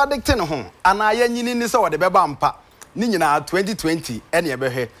contradicting ho ana ya nyini ni se wo de beba mpa ni nyina 2020 ene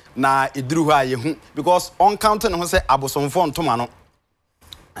ebehwe na eduru ho aye hu because on counting ho se abosomfo ntoma no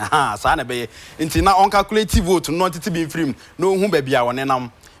aha saa na be nti na on calculate vote no titi be free no hu ba bia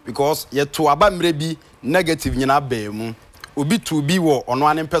wonenam because ye to aba mre bi negative nyina ba mu obi to bi wo ono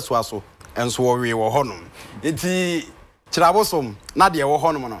ane peso aso enso wo we wo honom nti kirabosom na de wo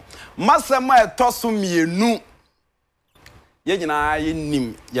honom no masema etoso mienu ye nyina ye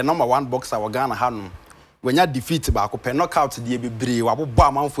nim ye number 1 boxer wo Ghana hanom wanya defeat ba ko pe knockout de bebre wabobọ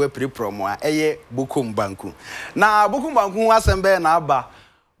amanfo aprepromo a eye Bokum Banku na Bokum Banku asembe na aba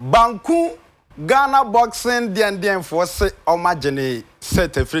Banku Ghana boxing den for se omagene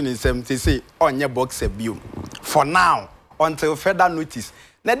set free in 70 say onye boxer bio for now until further notice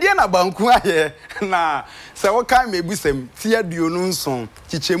na die na Banku aye na se wo kan mebusem tie duonu nson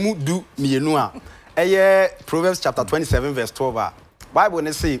chichemu du mienu a eye Proverbs chapter 27 verse 12 Bible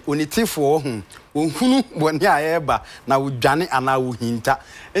ne say onitifo hu ohunu bone ayeba na wudwane ana wuhinta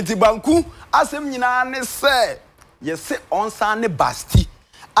enti Banku asem nyina ne se yese onsa ne basti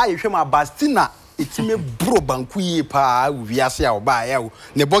ayehwem abasti na etime bro Banku yi pa wiase a oba ya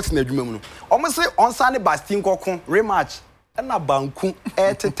ne box na adwuma mu no omo se onsa ne basti nkoko rematch na Banku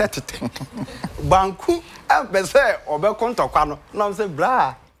etetetete Banku empese obekontokwa no na se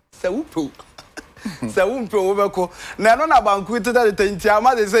bra se wupo se wumpo obeko na no na Banku tetetete nti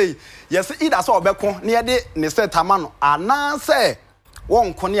ama de say yes ida so obeko na ye de ne set amano ana se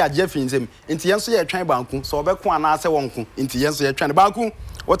wonko ne agye finsem nti yenso ye twan Banku so obeko ana se wonko nti yenso ye twan Banku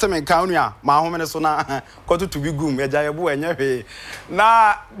wotemen kanu a ma homene so na koto to bi gum eja ye bo enye hwe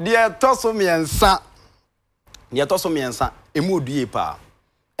na de toso miensa emu odue pa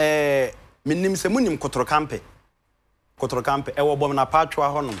minim se munim kotrokampe ewo bom na patwa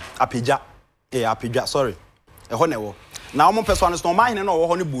honom apegya apedwa sorry ho na ewo na omo person no ma hene no wo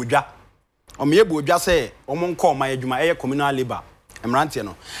ho ne bodwa omo ye bodwa se omo nko ma adwuma eye communal labor emrantie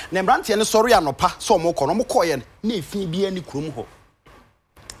no na emrantie ne sorry anopa so omo kɔ no omo kɔ ye na efin bia ni kurom ho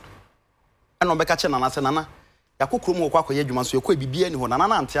ana obeka che nana se nana yakokrom ho kwa akɔye adwuma so yakɔ bibia ni ho nana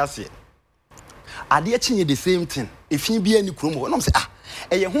na ante ase ade achinye the same thing efin bia ni kurom ho no se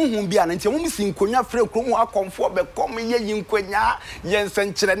eye honhom bia na nti omo si nkonya frɛ kurom ho akomfo bekom ye yinkonya ye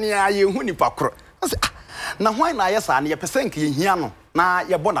nsenkyere ne a ye hu nipa koro se na hwan na ye sa na ye pesenke ye hia no na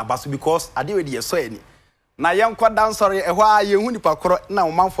ye bɔ na baso because ade we de ye so ani na ye nkɔda nsɔre ɛhɔ a ye hu nipa koro na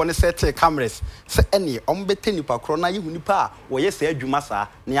omanfo ne set cameras se ene omo bete nipa koro na ye hu nipa a wo ye se adwuma saa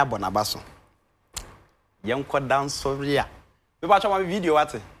na ya bɔ na baso ye nkɔda nsɔre a me ba chwa ma video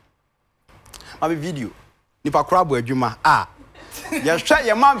wate ma video nipa koro abɔ adwuma yɛhwɛ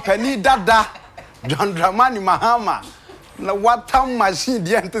yɛ mampani dada John Dramani Mahama na watam machine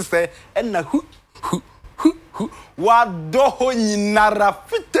de ente sɛ ɛna hu wado ho nyinara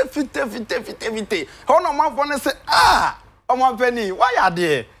fite hono mafo ne sɛ ɔmampani wayɛ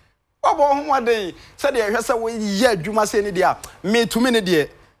de wabɔ ho mɔden sɛ de yɛhwɛ sɛ wo yɛ adwuma sɛ ne de a metumi ne de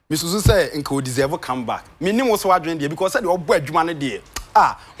misusu sɛ nka o deserve come back menim wo so wadwen de because sɛ de ɔbɔ adwuma ne de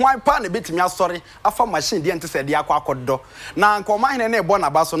hwan pa na betimi asɔre afa machine de ente sɛ de akɔ akɔdɔ na nka ɔmahene ne bɔ na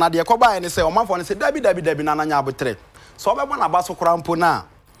ba so na de kɔba ne sɛ ɔmanfo ne sɛ dabi na nanya abotre so ɔbɛbɔ na ba so korampo na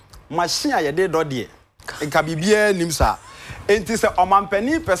machine a yɛde dɔ de nka bibia nim sa enti sɛ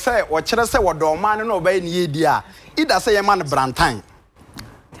ɔmampani pɛ sɛ ɔkyerɛ sɛ wɔdɔ ɔman no ɔbɛyɛ ne yedi a ida sɛ yɛma no brantan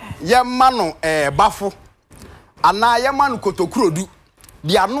yɛma no bafo ana yɛma no kotokurodu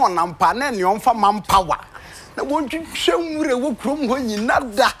de ano nampa na ne ɔmfa manpower na wontwe hwemure wo krom ho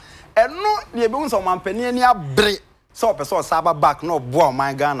nyinada eno de be unso mampani ani abre so opese saba back na obo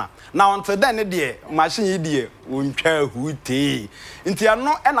oman Ghana na until then de machine yi de wontwa hute nti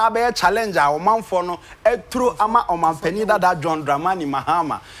ano e na abe challenge a omanfo no etro ama omampani dada John Dramani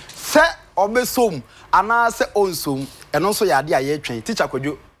Mahama se obesom ana se onsom eno so yade a ye twen teacher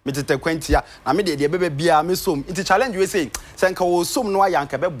Kwadwo metete kwantia na me de bebe bia me som nti challenge we say senka wo som no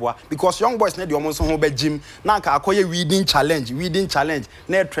ayanka beboa because young boys na de omo so ho be gym na nka akoye weeding challenge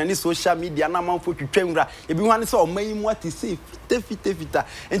na trend social media na manfo twetwanwura ebi hu ane se omayi mu ati say fita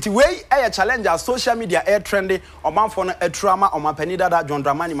nti we e challenge a social media air trend omanfo no atrama omampani dada John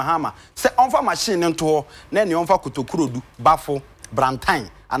Dramani Mahama se onfa machine nto ho na ne onfa kotokurodu bafo brantan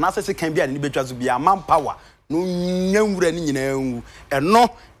anase se kan bia ne betwa zo bia manpower no nyawura ni nyina wu eno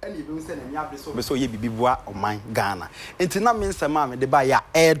ene be se na nyabre so be so ye bibibua oman Ghana enti na me nsema me de ba ya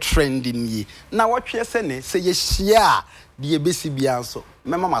air trending yi na wotwe se ne se ye hia de besi bia so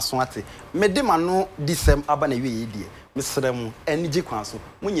mema maso ate me de ma no disem aba na wie die me srem enije kwan so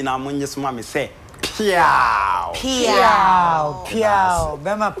mo nyina mo nye so ma me se piao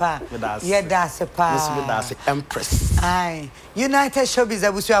bema pa ye da se pa Miss Vidasi Empress United Showbiz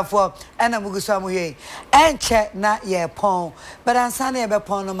abusuafo ena muguso amuye enche na ye pon but ansana ye be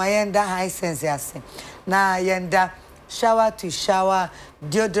pon no mayenda high sense ase na yenda shower to shower,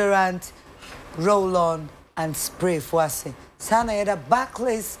 deodorant, roll on, and spray for us. Sana yeda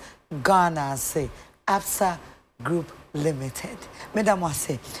Barclays Ghana say Absa Group Limited. Madam was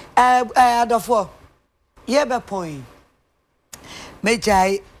say, adofo, yeba point.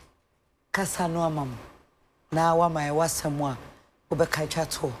 Mejai Kasano mam. Na wa my wasamwa, ubeka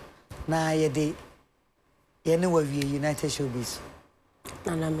chato. Na yede, yenewa we United Showbiz.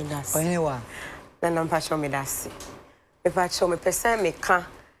 Nana Midas. Oyenewa. Nana Mpacho Midasi. Mpacho me pese me ka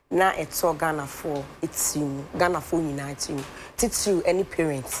na eto Ghana for it's you. Ghana for United. Teach you any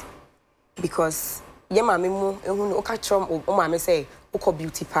parents. Because ye mama mu ehunu o ka chom o mama say o ko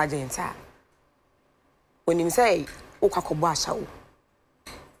beauty pageant a. When him say o ka ko bo ashawo.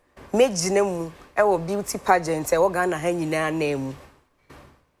 Mejina mu e wo beauty pageant e wo Ghana ha nyina na mu.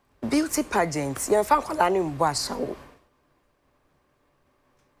 Beauty pageant ye fa kwala ne mbo ashawo.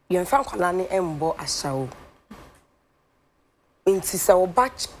 Ye fa kwala ne mbo ashawo. Inti se wo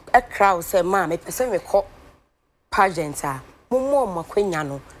batch a crowd say ma me pese me ko pageant a mo makwanya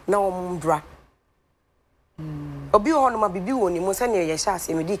no na o mbra. Obi ho no ma bibi woni mo se ne ye sha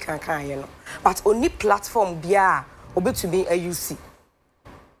ase me di kan ye no. But oni platform bia obetumi AUC.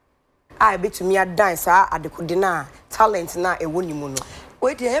 I betumi a dance adekode na talent na ewoni mu no.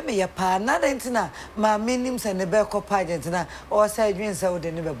 Wait, you me ya pa na dentina ma minim se ne be ko pageant na o say dwin se wo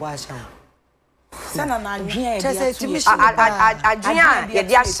de ne be bo asha. Sana na adwen e Chese dia. Adwen ye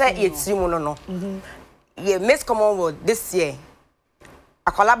dia share etiri mu no no. Ye Miss Commonwealth this year.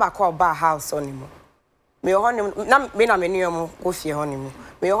 Akola ba ko ba house onimu. Me ho nim na me na meniem go fie ho nim.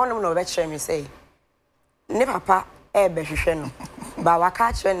 Me ho nim no be kire me say. Ne papa e be hwehwe no. Ba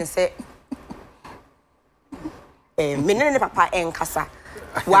waka kire ne say me ne papa enkasa.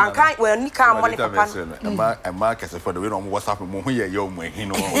 Wan kan we ni kan mo ne papa. Emma kese for the way on WhatsApp mo hu ye yo mo hin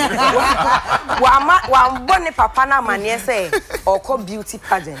no. Wa mbo ne papa na mane say okọ beauty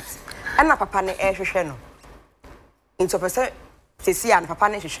pageant. Na papa ne hwehwe no. Into person sesi an papa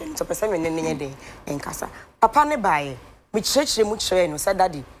ne hwehwe into person me ne de enkasa. Papa ne bae me chirechire mu chire no say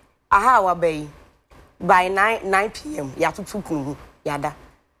daddy aha wa bai by 9 p.m. ya tutu kunu ya da.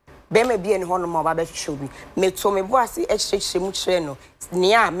 Be me bi en ho no ma ba hwehwe bi. Me to me bo ase chirechire mu chire no.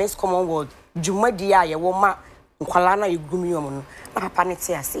 Nia Miss Commonwealth jumadi a ye wo ma nkwala na yegumi yom no. Na papa ne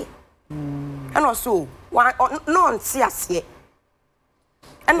te ase. And also no nti ase.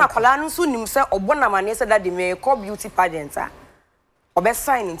 And akwala no so nim say obona mane say that me call beauty pageant a obe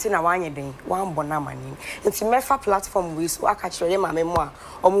sign nti na wanye den wan bona mane nti mefa platform we so aka kire ma me mo a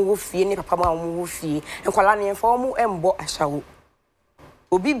omo wo fie ni papa ma omo wo fie nkwala ne fa omo embo ashawo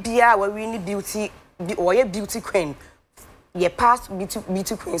obi bia wa wi ni beauty or ye beauty queen ye past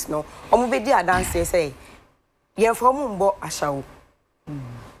beauty queens no omo be di dance say ye fa omo mbo ashawo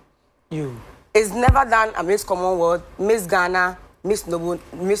You it's never done a Miss Commonwealth, Miss Ghana, Miss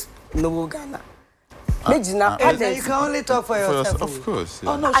Noble Ghana. you can only talk for yourself. Of course.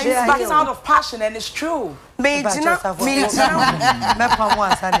 Oh no, But it's out of passion and it's true. Nana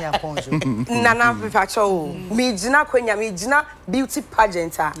kwenya me jina beauty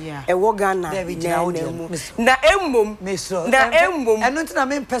pageant e wo Ghana na emmom eno ntina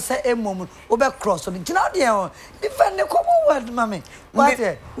me pese emmom wo be cross so jina de e defend the common word mama what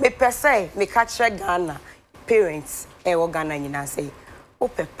me pese me catch Ghana parents e wo Ghana nyina say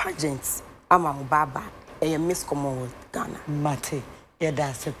open pageant ama mo baba e Miss Commonwealth Ghana mate ye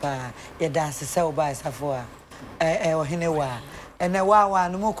da se pa ye da se se oba isafo a ohene wa ene wa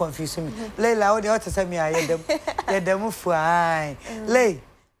no mo confuse me Leila o de o te se me ayedem fu ai lei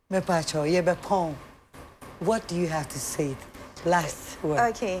me pa cho ye be pon what do you have to say last word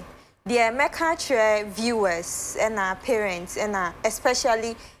okay the Mecca viewers and our parents and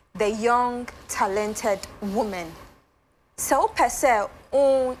especially the young talented women so per se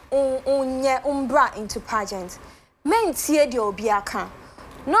unye umbra into pageant men tie de obi aka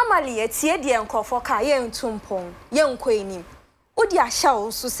normally e tie de nkofo ka ye ntumpon ye nkwenim odi ahya wo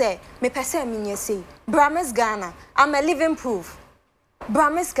so say me pese menye sei Bramis Ghana I'm a living proof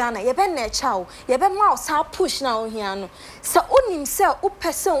Bramis Ghana ye be na chawo ye be ma sa push na ohia no se onim se o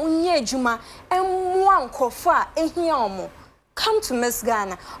pese unye adwuma emmoa nkofo a ehia omo come to Miss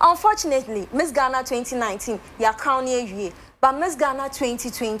Ghana unfortunately Miss Ghana 2019 ya crown ye but Miss Ghana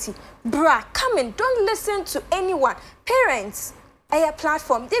 2020 bra come in don't listen to anyone parents a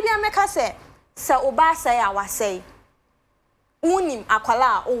platform they be make say oba say awa say unim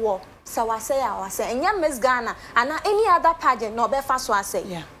akwala owo say wa say enya Miss Ghana and any other pageant no be fa so say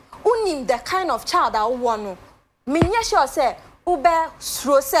yeah unim the kind of child that owo no menya sure say ube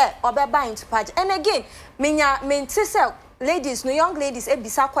stro say obe into pageant and again menya mente say ladies no young ladies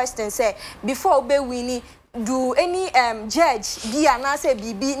ebisa question say before obe winning do any judge be ana say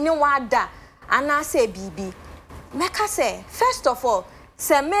bibi ne wada ana say bibi meka say first of all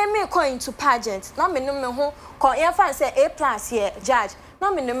say me go into pageant na me no me ho ko ye fan say A+ here judge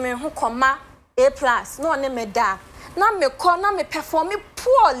na me no me ho koma A+ no ne me da na me ko na me perform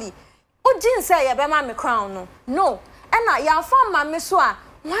poorly o din say ye be ma me crown no and na ya fan ma me so a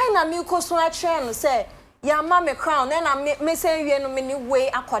why na me ko so a train no say ya ma me crown and na me say wie no me ni way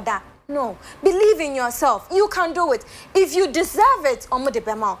akoda. No, believe in yourself. You can do it. If you deserve it,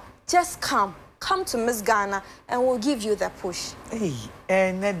 just come to Miss Ghana and we'll give you the push. Hey,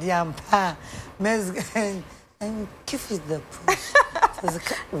 and Nediampa, Miss Ghana, and give you the push.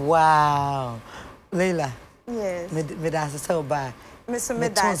 Wow, Leila. Yes. Me that's so bad. Miss me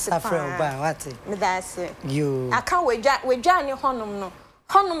that's what? Me that's you. I can't wait. Johnny Honum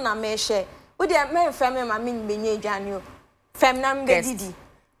na me share. We dey men frame ma me benye Johnny. Fem na me didi.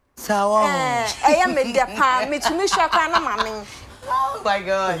 I am a depa, me to me shaka na mami. Oh my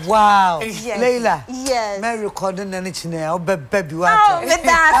God. Wow. Yes. Leila. Yes. Me recording anything now. Baby, what? Oh, me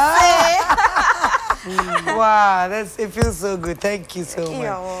Wow, it feels so good. Thank you so much.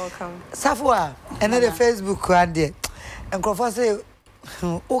 You're welcome. Safwa, another Facebook one there. And Crawford say,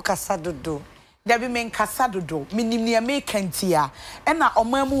 "O kasadodo." Debi men kasadodo minimnia me kantia ena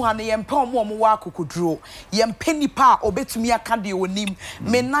omamu ha ne yempe omo wa akokuduro yempe nipa obetumi aka de onim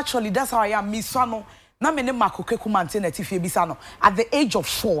me naturally that's how I am me so no na me ne makoke kumante na tifie bisa no at the age of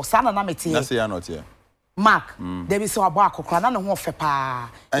 4 sana na metie na say ya not here Mark debi se wabo akokra na ne ho fe pa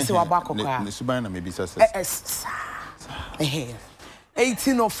se wabo akokra ne suban na me bisa se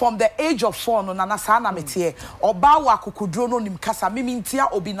 18 from the age of 4 no na sana metie oba wa akokuduro no nim kasa mimintia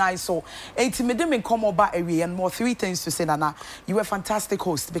obi nine so 18 me dem come oba awie and more 3 things to say nana you were a fantastic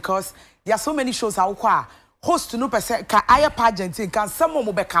host because there are so many shows how kwa host no person ka aye pageant can some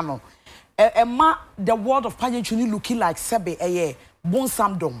mo be kano the world of pageantry looking like sebe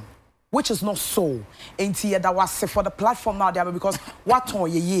bonsamdom which is not so enti that was for the platform now there because what on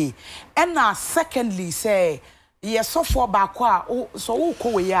ye and secondly say yes, so for back so who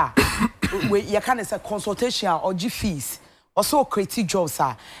go ya we you can say consultation or G fees or so creative jobs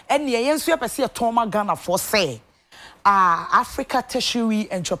and ye so person Toma Ghana for say Africa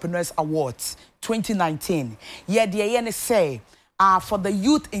Tertiary Entrepreneurs Awards 2019 yeah the say for the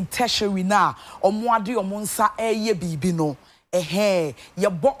youth in tertiary na omoade omonsa eye bibi no ye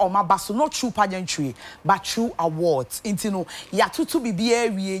bo omabaso not true pageantry but true awards intino ya tutu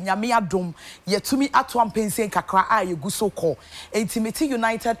bibia wie nyame adom ye tumi ato ampensen kakra ye guso ko intimate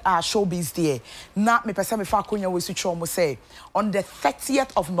united showbiz there na me pese me fa akonya we su chomo say on the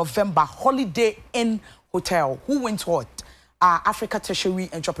 30th of November holiday in hotel who went what Africa Tertiary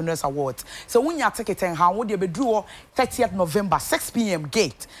Entrepreneurs Awards. So when you ticket and how would you be draw 30th November 6 p.m.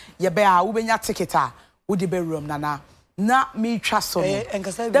 gate ye be a ticket would you be room nana na me trust on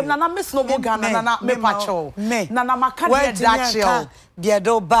them nana miss no Ghana nana me pacho nana makanya dacho dia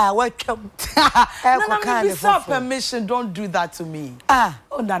do ba watcham nana me without permission don't do that to me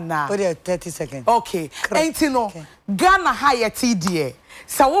oh nana 30 seconds okay ain't no Ghana higher TDA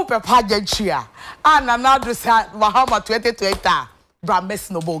so wo pe pageantry nana do sa Bahama 2020 bra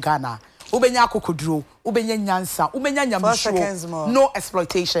miss no Ghana ubenya kokoduro ubenya nyansa ubenya nyamsho no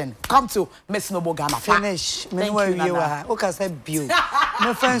exploitation come to Miss Noble Ghana finish me know you are o ka say bio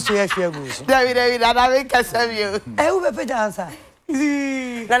no friends we here go so David I make say you who be pay answer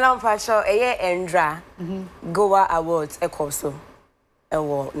Nana Mpacho Endra Goa Awards ekoso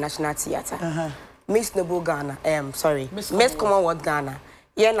ewo National Theatre Miss Noble Ghana sorry Miss Commonwealth Ghana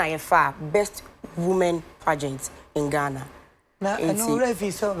ye na ye fa best woman pageant in Ghana. Na no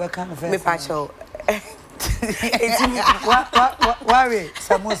refi so be kind of me pacho worry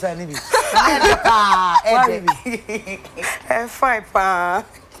samosa ni bi fine pa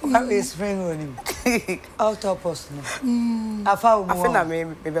worry spring oni autopus no afa umu afena me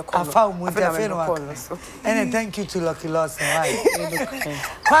be call afa umu and thank you to Lucky Loss right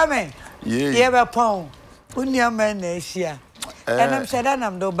Kwame ye be pon unia man na ehia and I'm said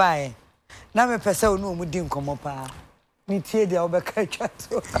I'm do buy na me pese onu mu di nkomo pa nitie dia obeka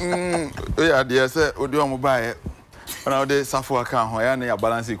twato yeah there say odi omo bae now the Safwa can ho ya na ya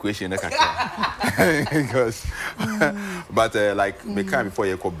balance equation because but like me can before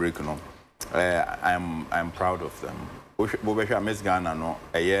you go break no I'm proud of them bo be sure Miss Ghana no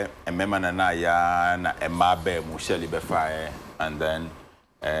eye emema na ya na ema ba mu sheli be fa and then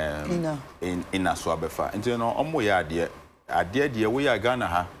in aswa be fa nti no omo ya ade we ya Ghana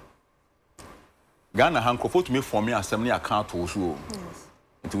ha Ghana hankofo to me for me asem ne account wo so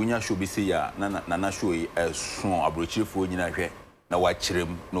nti wonya show be say ya na show yi so abrochirefo nyina hwe na wa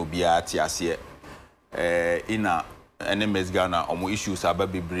kirem na obi a ti ase ina enemies Ghana omo issues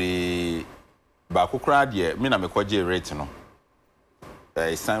ababebre ba kokra de me na mekwaje rate no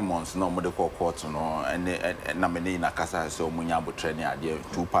Simons no mo de court no na me ni na kasa so munya abotre ne ade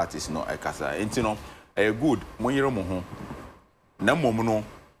two parties no kasa enti no good monyere mo ho na mom no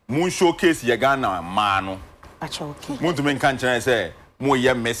mun showcase ye Ghana ma no acha okay mun to men kan kire say mo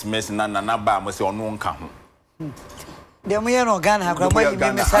ye mess na ba mo say ono nka ho dem ye no Ghana ha kra mo yi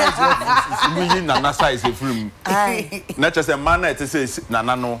me size mu yi na size e film na che say man na it say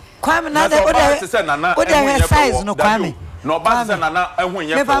nana no kwame na de o de size no kwame no ba say nana ehun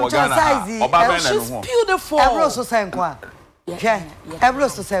ye for Ghana oba be na no ho beautiful every so say nkwa yeah every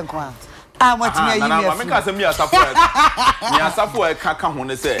so say nkwa what me yi me me ka say me asafo e ka ho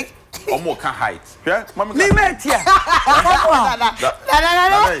ne say omo ka height yeah mama me metia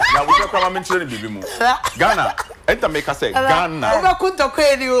na we kwa mama nchire bibi mu Ghana enta make us say Ghana oba kunto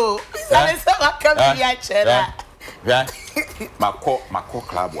kweli o sale se maka bi a chera yeah mako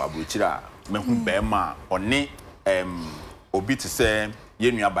club abuchira me hu be ma oni obi to say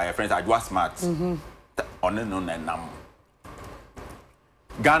ye nua by friends adwa smart oni no na nam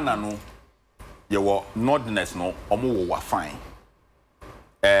Ghana no ye wo nordness no omo wo fine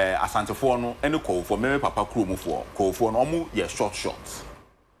asantefo no ene kofo me papa kromufo kofo no omo ye short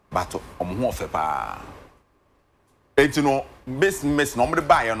but omo ho ofe pa enti no business no omo de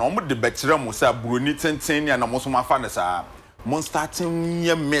buy no omo de bekire mo sa buroni tenten ya na mo so mafa ne sa mon starting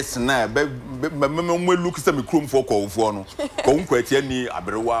ye mess na be me look say me kromufo kofo no ko nkwati ani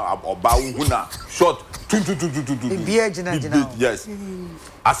aberewa oba hu na short bia jina yes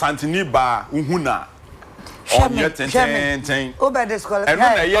asanteni ba hu na Onye ten oba disqualify enu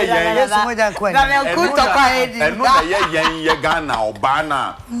na ye ye Ghana oba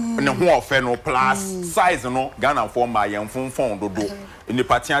na ne ho ofe no plus size no Ghana form ma ye mfonfon dodo ni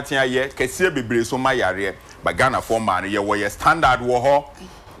patiatia ye kese bebre so ma yare ba Ghana form ma ye wo ye standard wo ho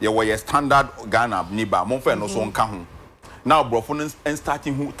ye wo ye standard Ghana ni ba mo fe no so nka ho now brofo no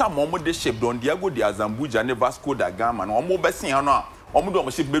starting who ta mo de shape don Diego de Azambuja ne Vasco da Gama no mo be sen no omo do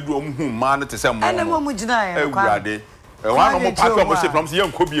omo ship bedu omo hu ma no te se mo ene mo gina ya kwade one omo pack omo ship no ye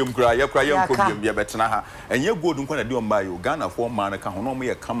nkobiem kura ye nkobiem ye betena ha enye gold nkwa na de omo ba yo Ghana for ma no ka ho no mo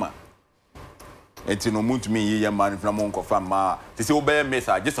ye kama enti no muntu mi ye man na mo nkofa ma te se wo be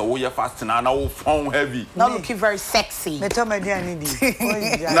message just wo ye fast na wo phone heavy now looking very sexy me to me dia ni di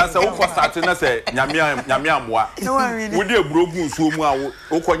na se wo start na se nyame amoa wo de eburo gu nsuo mu a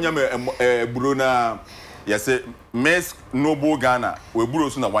wo konya me eburo na yes Miss Noble Ghana we buro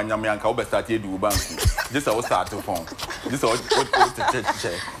so na wanyame anka wo be start e di wo bank just a wo start phone just what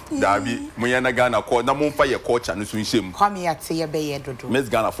dabi mo ye na Ghana ko na mo fa ye culture no so nshem kwame ate ye be ye dodo Miss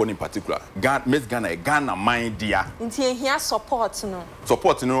Ghana for in particular Miss Ghana mind dia nti ehia support no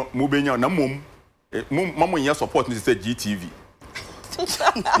mo benya na mom nya support ni say GTV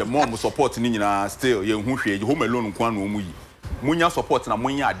the mom support ni nyina still ye hu hwe home alone nko na omu yi munya support na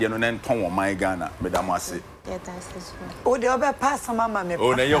munya ade no ne nton wo man Ghana medam ase yeah that's this one o de obe pass mama me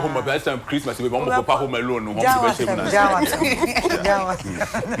o na ye home by some Christmas we mo papa home alone no home be shame na jawa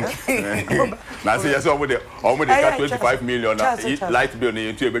na say yes o mo de ka 25 million na light bill na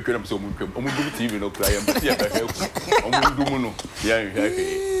yentu e betwe na so mo twem o mo du TV no kra ya mti e be he o mo du mu no ya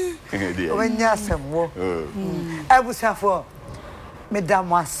he o nya semwo abusafo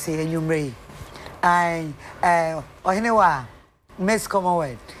medam ase enyumre ai ohinewa Miss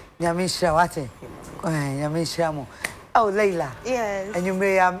Commonwealth Nyamisha wate Nyamisha mo oh Leila yes and you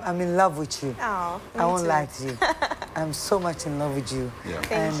may I'm in love with you oh I won't lie to you I'm so much in love with you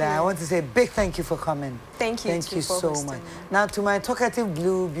and I want to say a big thank you for coming thank you so much now to my talkative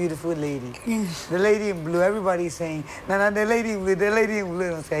blue beautiful lady the lady in blue everybody is saying no the lady in blue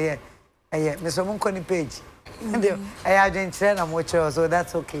don't say yeah Mr. Munkoni page I didn't say I'm watching so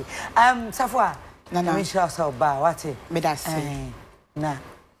that's okay Safwa Nana me share so ba wate me da say na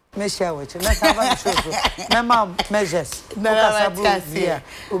me share with you let's have a show my mom measures na what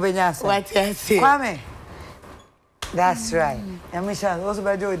ubenya say what I say Kwame that's right and me share also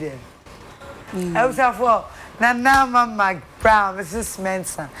by do there I was for Nana McBrown Mrs.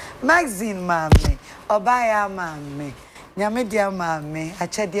 Mensa Maxine mami Obaya mami Nyame dia mami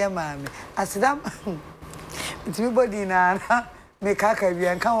Achadia mami asidam it's me body na me kaka bi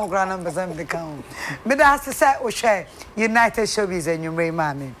an kan okra na mbesa me kan me da se o share United Showbiz enyumre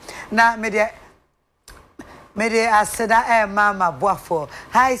mami na me de aseda mama boafo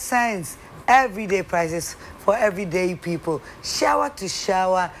high sense everyday prices for everyday people shower to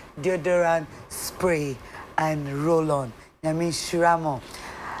shower deodorant spray and roll on Nyami Shiramo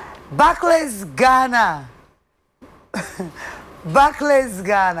Backless Ghana Barclays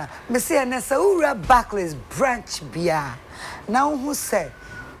Ghana. Me say na sa ura Barclays branch bia. Na who say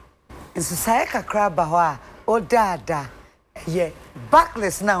nsisaye kakra ba ho a odada ye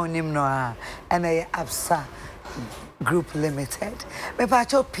Barclays na onim no a and ye Absa Group Limited. Me pa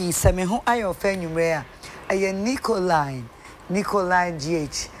cho piece me ho ayo fa nwumre a ye Nicoline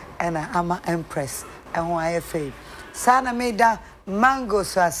GH and Ama Empress and ho aye fa. Sana meda mango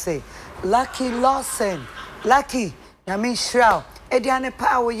so say Lucky Lawson Lucky Yamin Shroud Ediane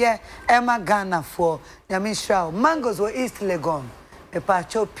Power ye Emma Ghana for Yamin Shroud mangoes were East Legon e pa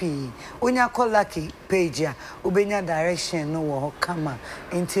chopi unya call Lucky page ya ubenya direction no wo kama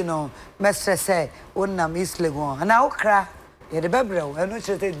inti no mestre say wonnam East Legon ana okra ye de bebrel eno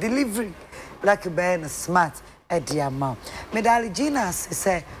chete delivery Lucky ben smart ediama medali Gina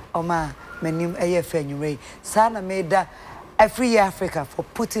say oma menim eye fanyure sana meda Free Africa for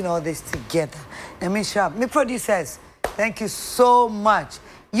putting all this together. I mean, sure, me producers, thank you so much.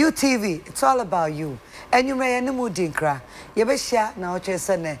 UTV, it's all about you. And you may any mood dinkra. You be share now,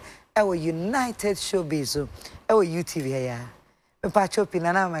 Chesane. Our United Showbiz. Our UTV, yeah. Me pacho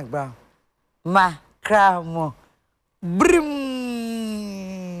pinana McBrown. Ma cramo. Brim.